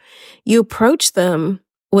more, you approach them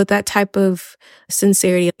with that type of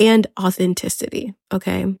sincerity and authenticity.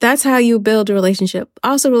 Okay. That's how you build a relationship.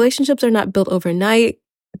 Also, relationships are not built overnight.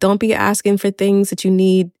 Don't be asking for things that you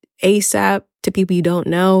need ASAP to people you don't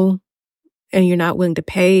know and you're not willing to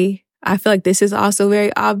pay. I feel like this is also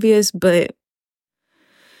very obvious, but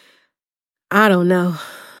I don't know.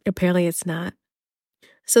 Apparently it's not.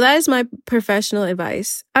 So that is my professional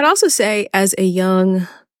advice. I'd also say, as a young,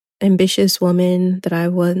 ambitious woman that I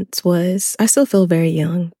once was, I still feel very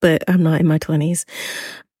young, but I'm not in my 20s.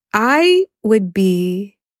 I would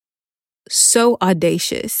be so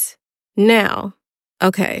audacious. Now,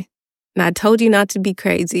 okay, now I told you not to be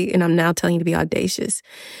crazy, and I'm now telling you to be audacious.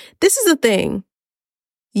 This is the thing.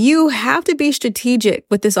 You have to be strategic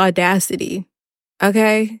with this audacity,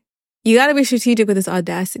 okay? You got to be strategic with this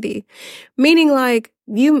audacity. Meaning, like,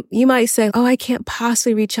 you might say, oh, I can't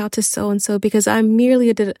possibly reach out to so-and-so because I'm merely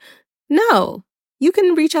a... No, you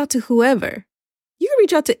can reach out to whoever. You can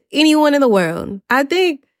reach out to anyone in the world. I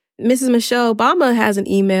think Mrs. Michelle Obama has an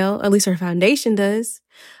email, at least her foundation does.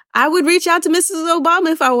 I would reach out to Mrs.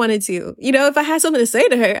 Obama if I wanted to. You know, if I had something to say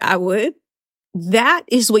to her, I would. That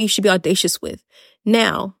is what you should be audacious with.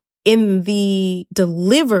 Now, in the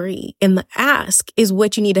delivery, in the ask, is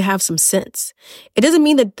what you need to have some sense. It doesn't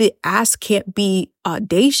mean that the ask can't be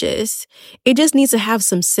audacious. It just needs to have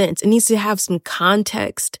some sense. It needs to have some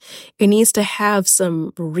context. It needs to have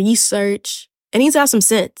some research. It needs to have some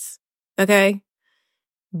sense. Okay?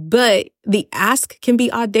 But the ask can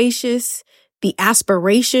be audacious. The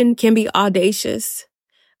aspiration can be audacious.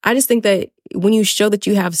 I just think that when you show that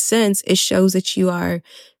you have sense, it shows that you are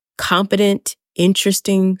competent,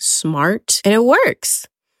 interesting, smart, and it works.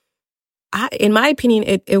 In my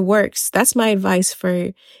opinion, it works. That's my advice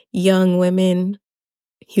for young women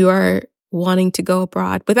who are wanting to go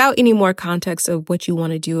abroad without any more context of what you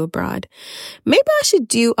want to do abroad. Maybe I should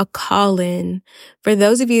do a call-in for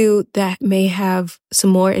those of you that may have some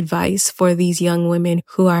more advice for these young women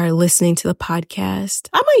who are listening to the podcast.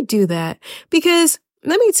 I might do that because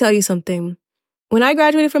let me tell you something. When I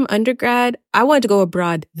graduated from undergrad, I wanted to go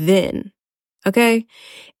abroad then. Okay.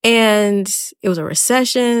 And it was a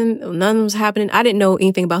recession. Nothing was happening. I didn't know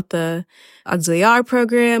anything about the auxiliary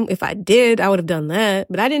program. If I did, I would have done that.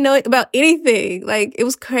 But I didn't know about anything. Like, it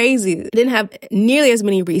was crazy. I didn't have nearly as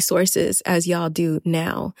many resources as y'all do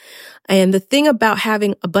now. And the thing about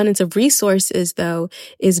having abundance of resources, though,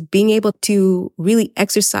 is being able to really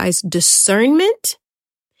exercise discernment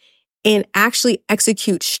and actually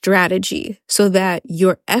execute strategy so that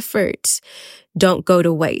your efforts don't go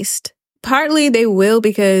to waste. Partly they will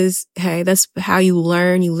because, hey, that's how you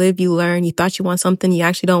learn. You live, you learn. You thought you want something, you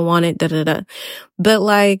actually don't want it, da-da-da. But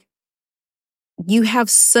like, you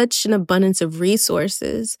have such an abundance of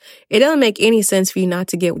resources. It doesn't make any sense for you not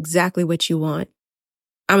to get exactly what you want.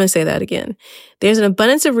 I'm going to say that again. There's an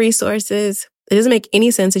abundance of resources. It doesn't make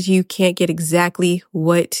any sense that you can't get exactly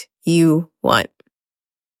what you want,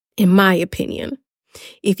 in my opinion.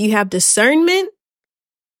 If you have discernment,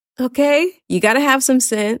 okay, you got to have some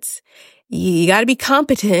sense. You got to be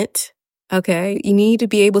competent. Okay, you need to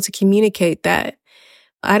be able to communicate that.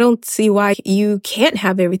 I don't see why you can't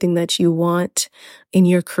have everything that you want in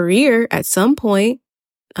your career at some point.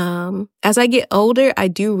 As I get older, I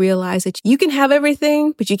do realize that you can have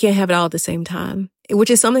everything, but you can't have it all at the same time, which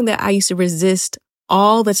is something that I used to resist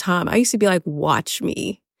all the time. I used to be like, watch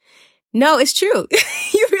me. No, it's true.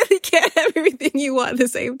 You really can't have everything you want at the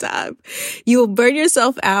same time. You will burn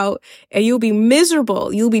yourself out and you'll be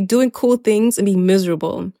miserable. You'll be doing cool things and be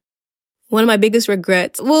miserable. One of my biggest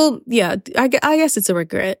regrets, well, yeah, I guess it's a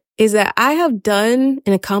regret, is that I have done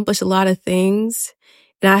and accomplished a lot of things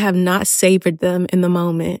and I have not savored them in the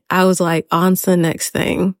moment. I was like, on to the next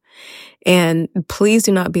thing. And please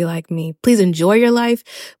do not be like me. Please enjoy your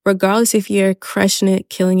life, regardless if you're crushing it,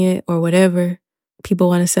 killing it, or whatever people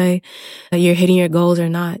want to say, that you're hitting your goals or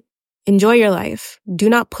not. Enjoy your life.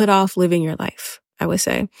 Do not put off living your life, I would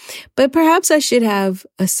say. But perhaps I should have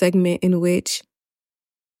a segment in which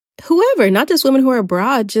whoever, not just women who are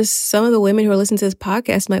abroad, just some of the women who are listening to this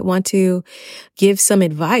podcast might want to give some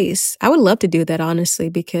advice. I would love to do that, honestly,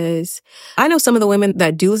 because I know some of the women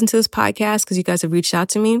that do listen to this podcast because you guys have reached out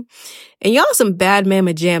to me, and y'all some bad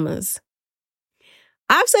mama jammas.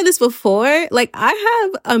 I've said this before, like,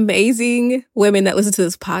 I have amazing women that listen to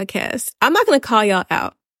this podcast. I'm not going to call y'all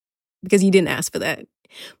out because you didn't ask for that.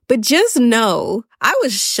 But just know, I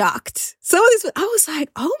was shocked. Some of these, I was like,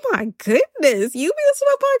 oh my goodness, you be listening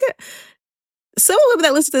to my podcast? Some of the women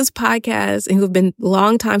that listen to this podcast and who have been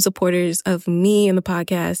longtime supporters of me and the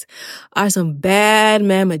podcast are some bad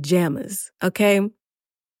mama jammas, okay?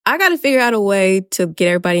 I got to figure out a way to get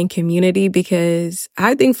everybody in community because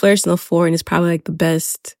I think Flourish in the Foreign is probably like the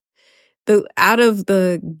best. Out of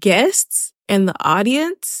the guests and the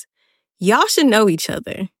audience, y'all should know each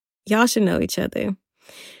other. Y'all should know each other.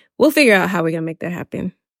 We'll figure out how we're going to make that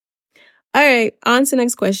happen. All right, on to the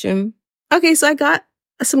next question. Okay, so I got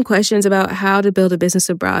some questions about how to build a business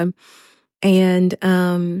abroad. And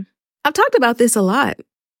I've talked about this a lot.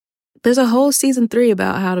 There's a whole season 3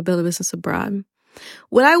 about how to build a business abroad.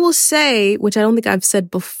 What I will say, which I don't think I've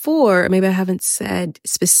said before, or maybe I haven't said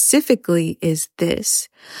specifically, is this.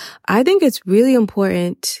 I think it's really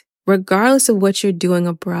important, regardless of what you're doing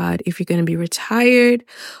abroad, if you're going to be retired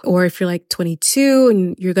or if you're like 22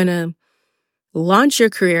 and you're going to launch your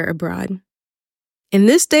career abroad. In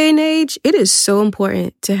this day and age, it is so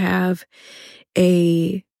important to have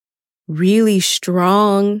a really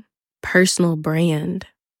strong personal brand.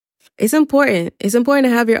 It's important. It's important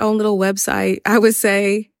to have your own little website. I would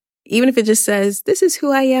say, even if it just says, this is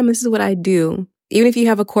who I am, this is what I do. Even if you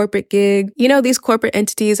have a corporate gig, you know, these corporate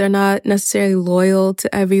entities are not necessarily loyal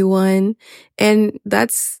to everyone. And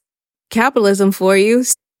that's capitalism for you.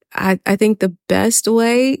 I think the best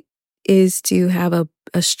way is to have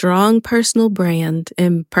a strong personal brand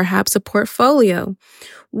and perhaps a portfolio,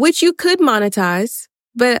 which you could monetize.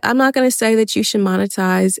 But I'm not going to say that you should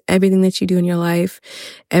monetize everything that you do in your life,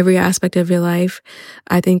 every aspect of your life.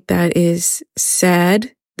 I think that is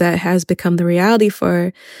sad. That has become the reality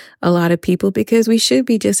for a lot of people because we should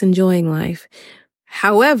be just enjoying life.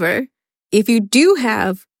 However, if you do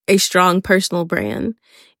have a strong personal brand,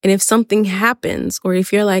 and if something happens, or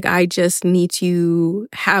if you're like, I just need to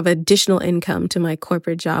have additional income to my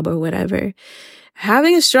corporate job or whatever,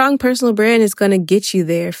 having a strong personal brand is going to get you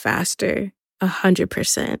there faster,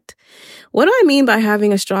 100%. What do I mean by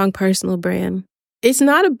having a strong personal brand? It's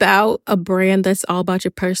not about a brand that's all about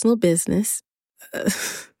your personal business.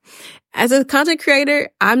 As a content creator,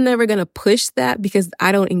 I'm never going to push that because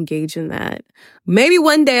I don't engage in that. Maybe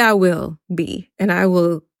one day I will be, and I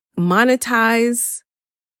will monetize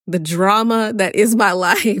the drama that is my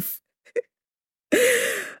life.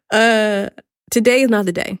 Today is not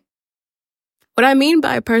the day. What I mean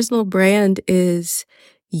by a personal brand is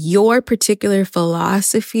your particular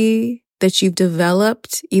philosophy that you've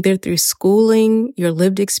developed either through schooling, your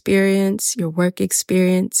lived experience, your work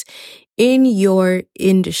experience in your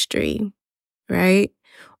industry, right?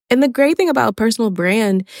 And the great thing about a personal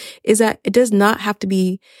brand is that it does not have to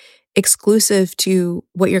be exclusive to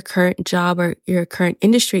what your current job or your current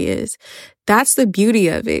industry is. That's the beauty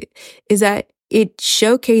of it, is that it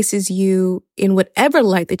showcases you in whatever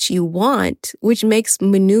light that you want, which makes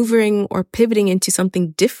maneuvering or pivoting into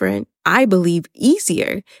something different, I believe,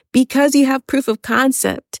 easier because you have proof of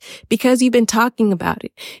concept, because you've been talking about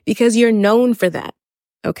it, because you're known for that.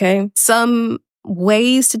 Okay. Some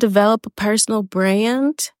ways to develop a personal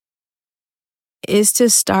brand is to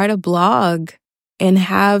start a blog and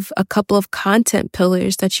have a couple of content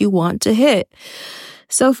pillars that you want to hit.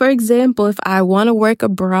 So for example, if I want to work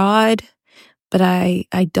abroad, but I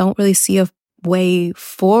don't really see a way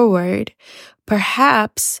forward,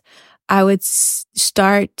 perhaps I would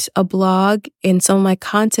start a blog and some of my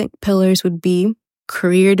content pillars would be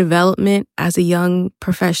career development as a young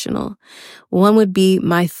professional. One would be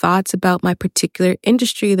my thoughts about my particular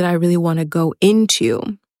industry that I really want to go into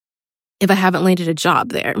if I haven't landed a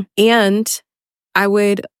job there. And I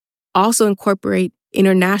would also incorporate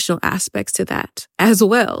international aspects to that as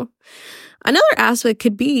well. Another aspect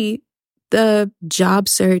could be the job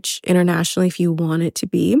search internationally if you want it to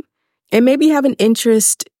be. And maybe you have an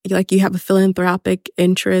interest, like you have a philanthropic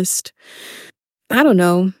interest, I don't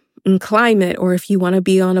know, in climate, or if you want to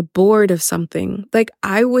be on a board of something. Like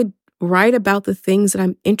I would write about the things that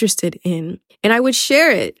I'm interested in and I would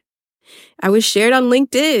share it. I would share it on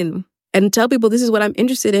LinkedIn and tell people this is what I'm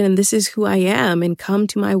interested in and this is who I am and come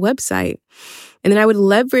to my website. And then I would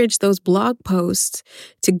leverage those blog posts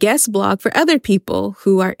to guest blog for other people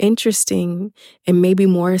who are interesting and maybe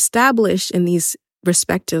more established in these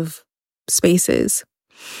respective spaces.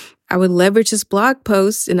 I would leverage this blog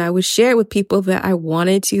post and I would share it with people that I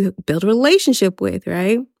wanted to build a relationship with,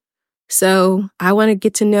 right? So I want to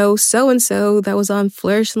get to know so-and-so that was on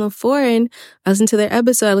Flourish in the Foreign. I listened to their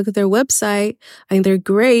episode. I looked at their website. I think they're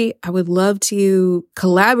great. I would love to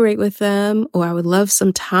collaborate with them, or I would love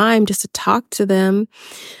some time just to talk to them.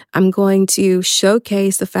 I'm going to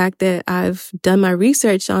showcase the fact that I've done my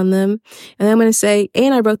research on them. And I'm going to say,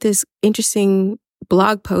 and I wrote this interesting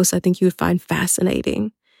blog post I think you would find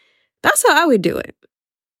fascinating. That's how I would do it.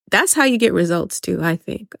 That's how you get results too, I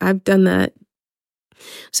think. I've done that.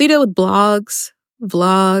 So you do it with blogs,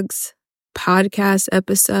 vlogs, podcast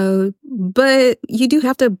episodes, but you do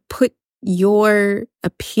have to put your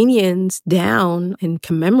opinions down and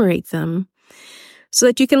commemorate them so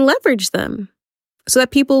that you can leverage them, so that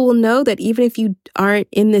people will know that even if you aren't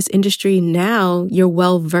in this industry now, you're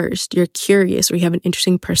well versed, you're curious, or you have an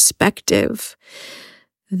interesting perspective.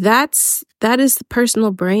 That is the personal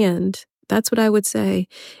brand. That's what I would say.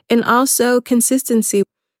 And also consistency.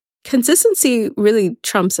 Consistency really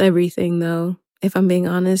trumps everything, though, if I'm being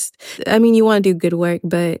honest. I mean, you want to do good work,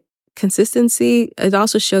 but consistency, it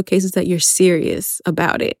also showcases that you're serious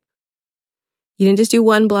about it. You didn't just do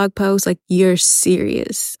one blog post, like you're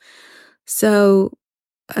serious. So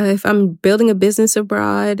if I'm building a business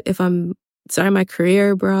abroad, if I'm starting my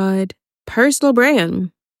career abroad, personal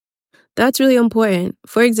brand, that's really important.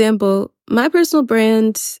 For example, my personal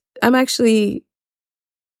brand, I'm actually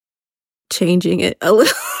changing it a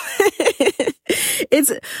little.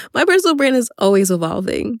 My personal brand is always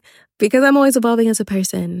evolving because I'm always evolving as a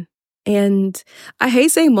person. And I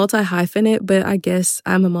hate saying multi-hyphenate, but I guess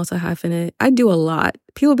I'm a multi-hyphenate. I do a lot.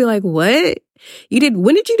 People be like, what?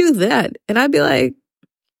 When did you do that? And I'd be like,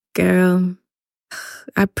 girl,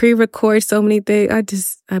 I pre-record so many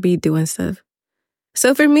things. I be doing stuff.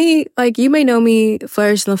 So for me, like, you may know me,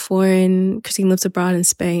 Flourish in the Foreign, Christine Lives Abroad in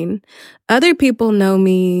Spain. Other people know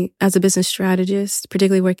me as a business strategist,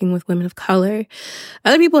 particularly working with women of color.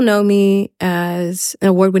 Other people know me as an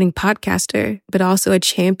award-winning podcaster, but also a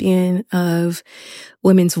champion of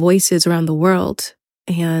women's voices around the world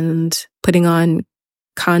and putting on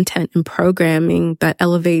content and programming that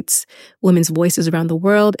elevates women's voices around the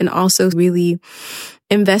world, and also really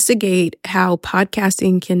investigate how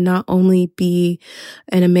podcasting can not only be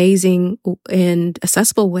an amazing and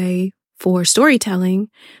accessible way for storytelling,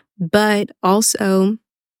 but also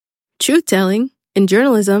truth telling and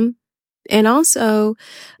journalism, and also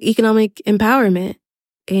economic empowerment.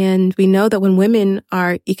 And we know that when women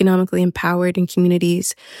are economically empowered in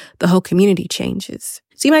communities, the whole community changes.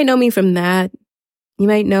 So you might know me from that. You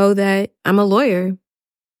might know that I'm a lawyer.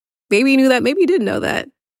 Maybe you knew that. Maybe you didn't know that.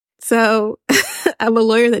 So I'm a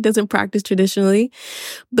lawyer that doesn't practice traditionally,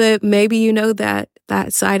 but maybe you know that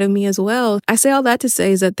side of me as well. I say all that to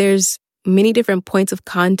say is that there's many different points of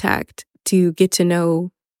contact to get to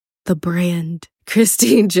know the brand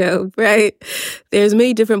Christine Jobe, right? There's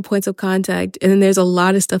many different points of contact, and then there's a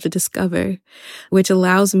lot of stuff to discover, which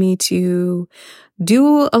allows me to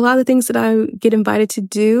do a lot of the things that I get invited to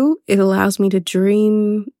do. It allows me to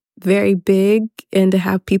dream very big and to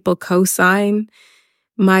have people co-sign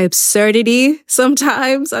my absurdity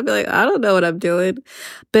sometimes. I'd be like, I don't know what I'm doing.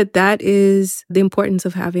 But that is the importance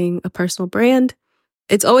of having a personal brand.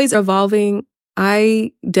 It's always evolving.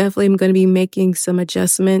 I definitely am going to be making some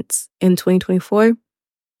adjustments in 2024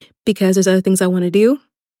 because there's other things I want to do.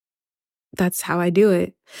 That's how I do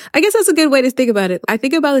it. I guess that's a good way to think about it. I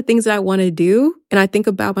think about the things that I want to do, and I think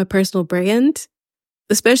about my personal brand,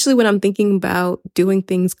 especially when I'm thinking about doing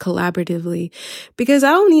things collaboratively, because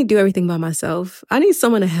I don't need to do everything by myself. I need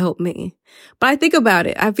someone to help me. But I think about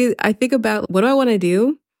it. I think about, what do I want to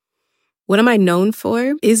do? What am I known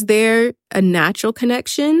for? Is there a natural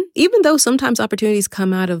connection? Even though sometimes opportunities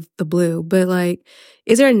come out of the blue, but like,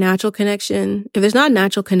 is there a natural connection? If there's not a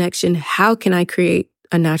natural connection, how can I create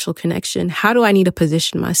a natural connection? How do I need to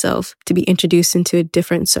position myself to be introduced into a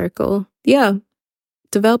different circle? Yeah.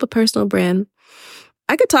 Develop a personal brand.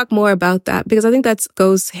 I could talk more about that because I think that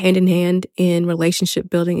goes hand in hand in relationship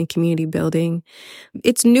building and community building.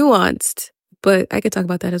 It's nuanced, but I could talk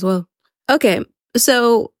about that as well. Okay.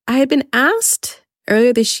 So I had been asked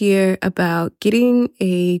earlier this year about getting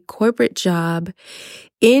a corporate job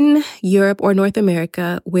in Europe or North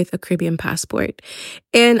America with a Caribbean passport.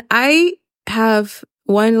 And I have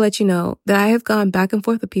wanted to let you know that I have gone back and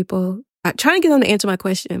forth with people trying to get them to answer my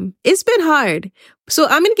question. It's been hard. So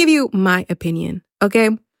I'm going to give you my opinion, okay,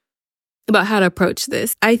 about how to approach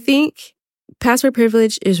this. I think passport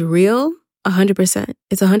privilege is real, 100%.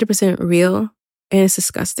 It's 100% real, and it's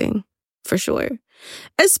disgusting. For sure.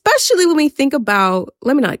 Especially when we think about,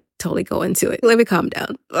 let me not totally go into it. Let me calm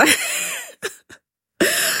down.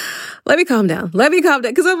 Let me calm down.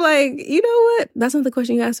 Because I'm like, you know what? That's not the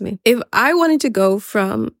question you asked me. If I wanted to go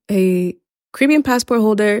from a Caribbean passport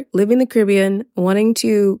holder, living in the Caribbean, wanting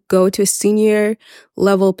to go to a senior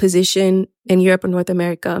level position in Europe or North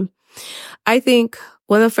America, I think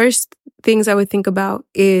one of the first things I would think about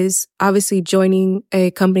is obviously joining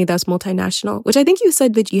a company that's multinational, which I think you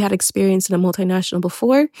said that you had experience in a multinational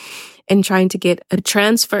before and trying to get a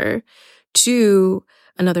transfer to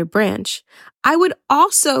another branch. I would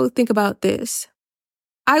also think about this.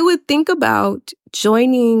 I would think about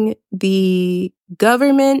joining the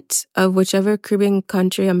government of whichever Caribbean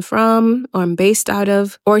country I'm from or I'm based out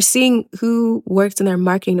of, or seeing who works in their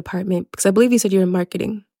marketing department, because I believe you said you're in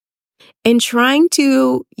marketing, and trying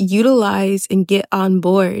to utilize and get on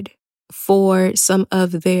board for some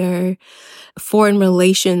of their foreign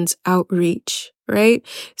relations outreach, right?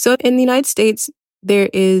 So in the United States, there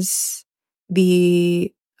is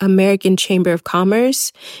the American Chamber of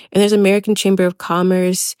Commerce, and there's American Chamber of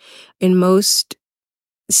Commerce in most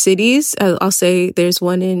cities. I'll say there's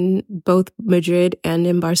one in both Madrid and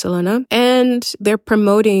in Barcelona, and they're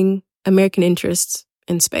promoting American interests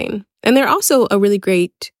in Spain. And they're also a really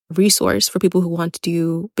great resource for people who want to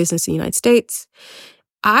do business in the United States.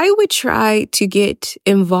 I would try to get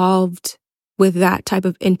involved with that type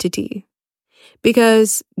of entity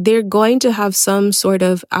because they're going to have some sort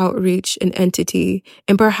of outreach and entity,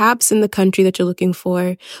 and perhaps in the country that you're looking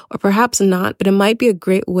for, or perhaps not, but it might be a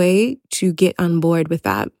great way to get on board with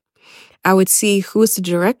that. I would see who is the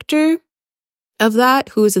director of that,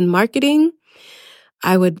 who is in marketing.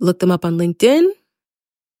 I would look them up on LinkedIn.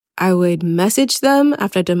 I would message them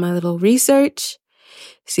after I've done my little research,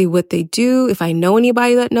 see what they do, if I know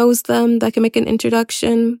anybody that knows them that can make an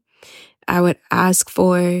introduction. I would ask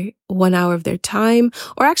for 1 hour of their time.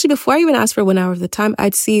 Or actually, before I even ask for 1 hour of the time,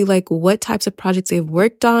 I'd see like what types of projects they've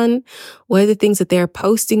worked on. What are the things that they're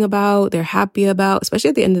posting about, they're happy about, especially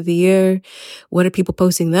at the end of the year. What are people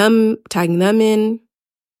posting them, tagging them in?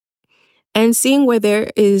 And seeing where there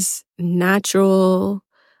is natural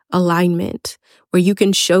alignment, where you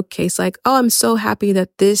can showcase like, oh, I'm so happy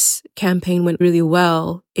that this campaign went really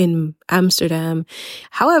well in Amsterdam.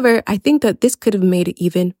 However, I think that this could have made it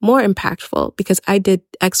even more impactful because I did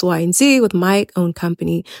X, Y, and Z with my own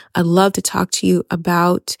company. I'd love to talk to you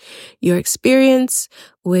about your experience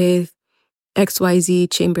with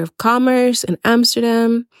XYZ Chamber of Commerce in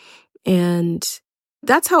Amsterdam. And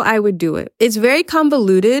that's how I would do it. It's very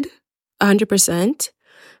convoluted, 100%.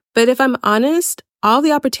 But if I'm honest, all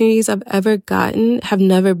the opportunities I've ever gotten have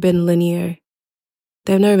never been linear.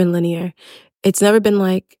 They've never been linear. It's never been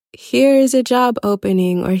like, here's a job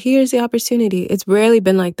opening or here's the opportunity. It's rarely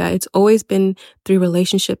been like that. It's always been through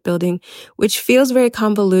relationship building, which feels very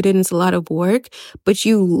convoluted and it's a lot of work, but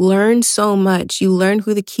you learn so much. You learn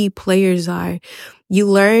who the key players are. You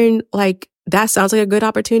learn like, that sounds like a good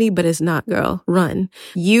opportunity, but it's not, girl. Run.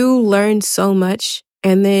 You learn so much.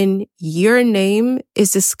 And then your name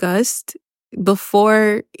is discussed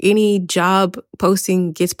before any job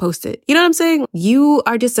posting gets posted. You know what I'm saying? You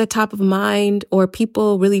are just at top of mind or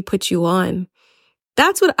people really put you on.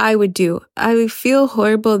 That's what I would do. I feel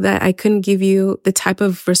horrible that I couldn't give you the type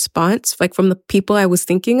of response like from the people I was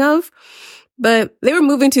thinking of, but they were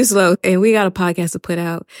moving too slow and we got a podcast to put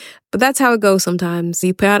out. But that's how it goes sometimes.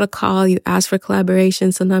 You put out a call, you ask for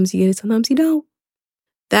collaboration. Sometimes you get it, sometimes you don't.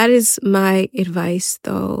 That is my advice,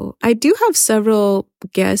 though. I do have several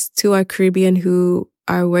guests who are Caribbean who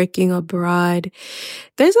are working abroad.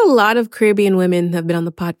 There's a lot of Caribbean women that have been on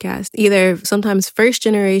the podcast, either sometimes first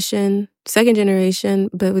generation, second generation,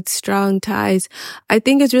 but with strong ties. I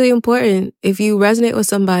think it's really important. If you resonate with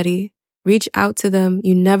somebody, reach out to them.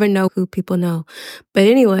 You never know who people know. But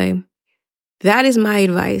anyway, that is my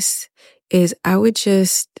advice, is I would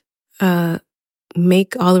just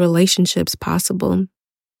make all the relationships possible.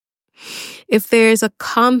 If there's a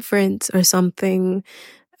conference or something,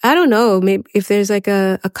 I don't know, maybe if there's like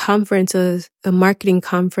a conference, a marketing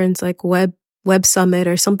conference, like Web Summit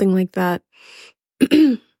or something like that,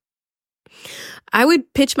 I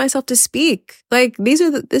would pitch myself to speak. Like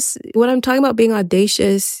when I'm talking about being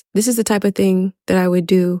audacious, this is the type of thing that I would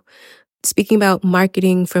do. Speaking about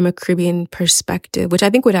marketing from a Caribbean perspective, which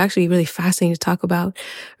I think would actually be really fascinating to talk about,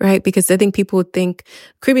 right? Because I think people would think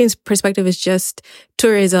Caribbean's perspective is just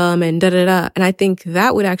tourism and da-da-da. And I think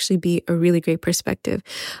that would actually be a really great perspective.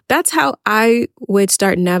 That's how I would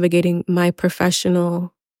start navigating my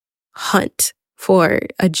professional hunt for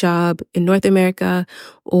a job in North America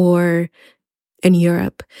or in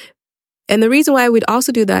Europe. And the reason why I would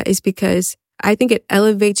also do that is because I think it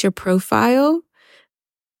elevates your profile.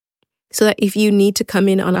 So that if you need to come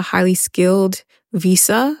in on a highly skilled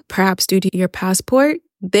visa, perhaps due to your passport,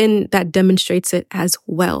 then that demonstrates it as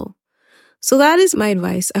well. So that is my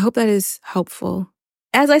advice. I hope that is helpful.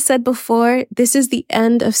 As I said before, this is the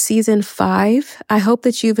end of season 5. I hope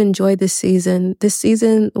that you've enjoyed this season. This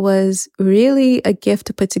season was really a gift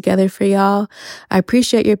to put together for y'all. I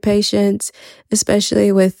appreciate your patience,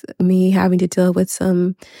 especially with me having to deal with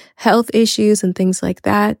some health issues and things like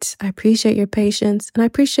that. I appreciate your patience and I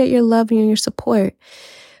appreciate your love and your support.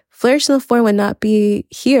 Flourish in the Foreign would not be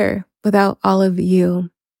here without all of you.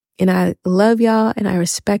 And I love y'all and I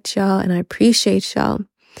respect y'all and I appreciate y'all.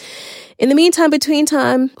 In the meantime, between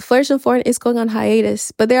time, Flourish in the Foreign is going on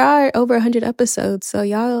hiatus, but there are over 100 episodes, so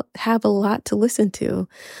y'all have a lot to listen to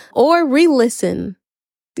or re-listen.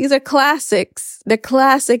 These are classics. They're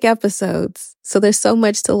classic episodes. So there's so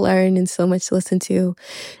much to learn and so much to listen to.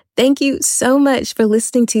 Thank you so much for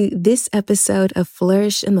listening to this episode of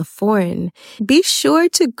Flourish in the Foreign. Be sure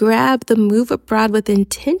to grab the Move Abroad with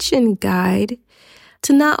Intention guide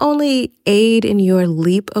to not only aid in your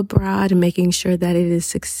leap abroad and making sure that it is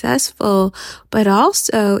successful, but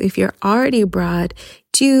also if you're already abroad,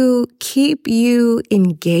 to keep you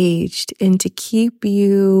engaged and to keep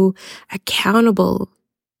you accountable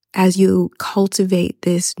as you cultivate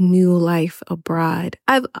this new life abroad.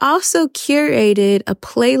 I've also curated a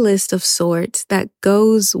playlist of sorts that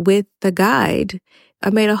goes with the guide I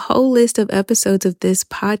made a whole list of episodes of this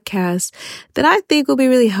podcast that I think will be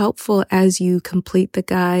really helpful as you complete the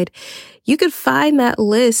guide. You could find that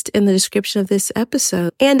list in the description of this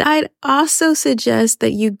episode. And I'd also suggest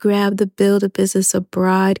that you grab the Build a Business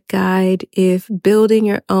Abroad guide if building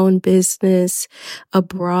your own business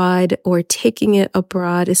abroad or taking it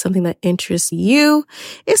abroad is something that interests you.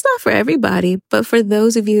 It's not for everybody, but for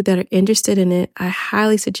those of you that are interested in it, I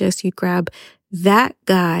highly suggest you grab that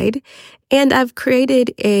guide. And I've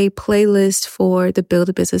created a playlist for the Build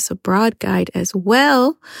a Business Abroad guide as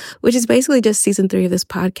well, which is basically just season 3 of this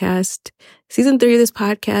podcast. Season 3 of this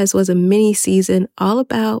podcast was a mini season all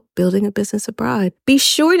about building a business abroad. Be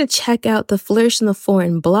sure to check out the Flourish in the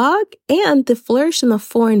Foreign blog and the Flourish in the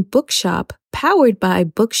Foreign bookshop powered by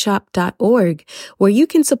bookshop.org, where you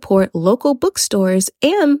can support local bookstores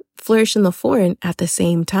and flourish in the foreign at the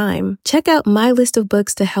same time. Check out my list of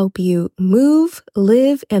books to help you move,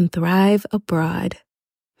 live, and thrive abroad.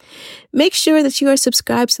 Make sure that you are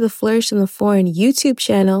subscribed to the Flourish in the Foreign YouTube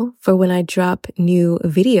channel for when I drop new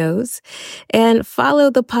videos, and follow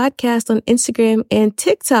the podcast on Instagram and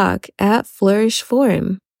TikTok at Flourish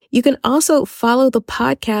Foreign. You can also follow the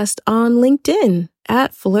podcast on LinkedIn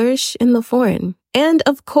at Flourish in the Foreign. And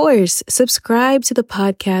of course, subscribe to the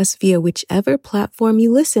podcast via whichever platform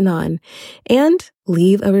you listen on and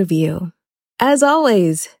leave a review. As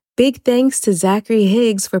always, big thanks to Zachary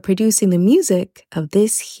Higgs for producing the music of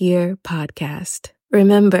this here podcast.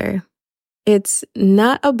 Remember, it's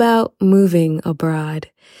not about moving abroad.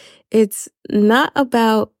 It's not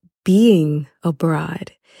about being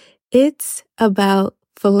abroad. It's about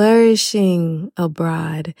flourishing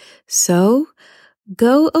abroad. So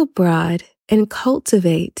go abroad and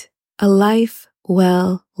cultivate a life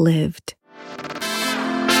well lived.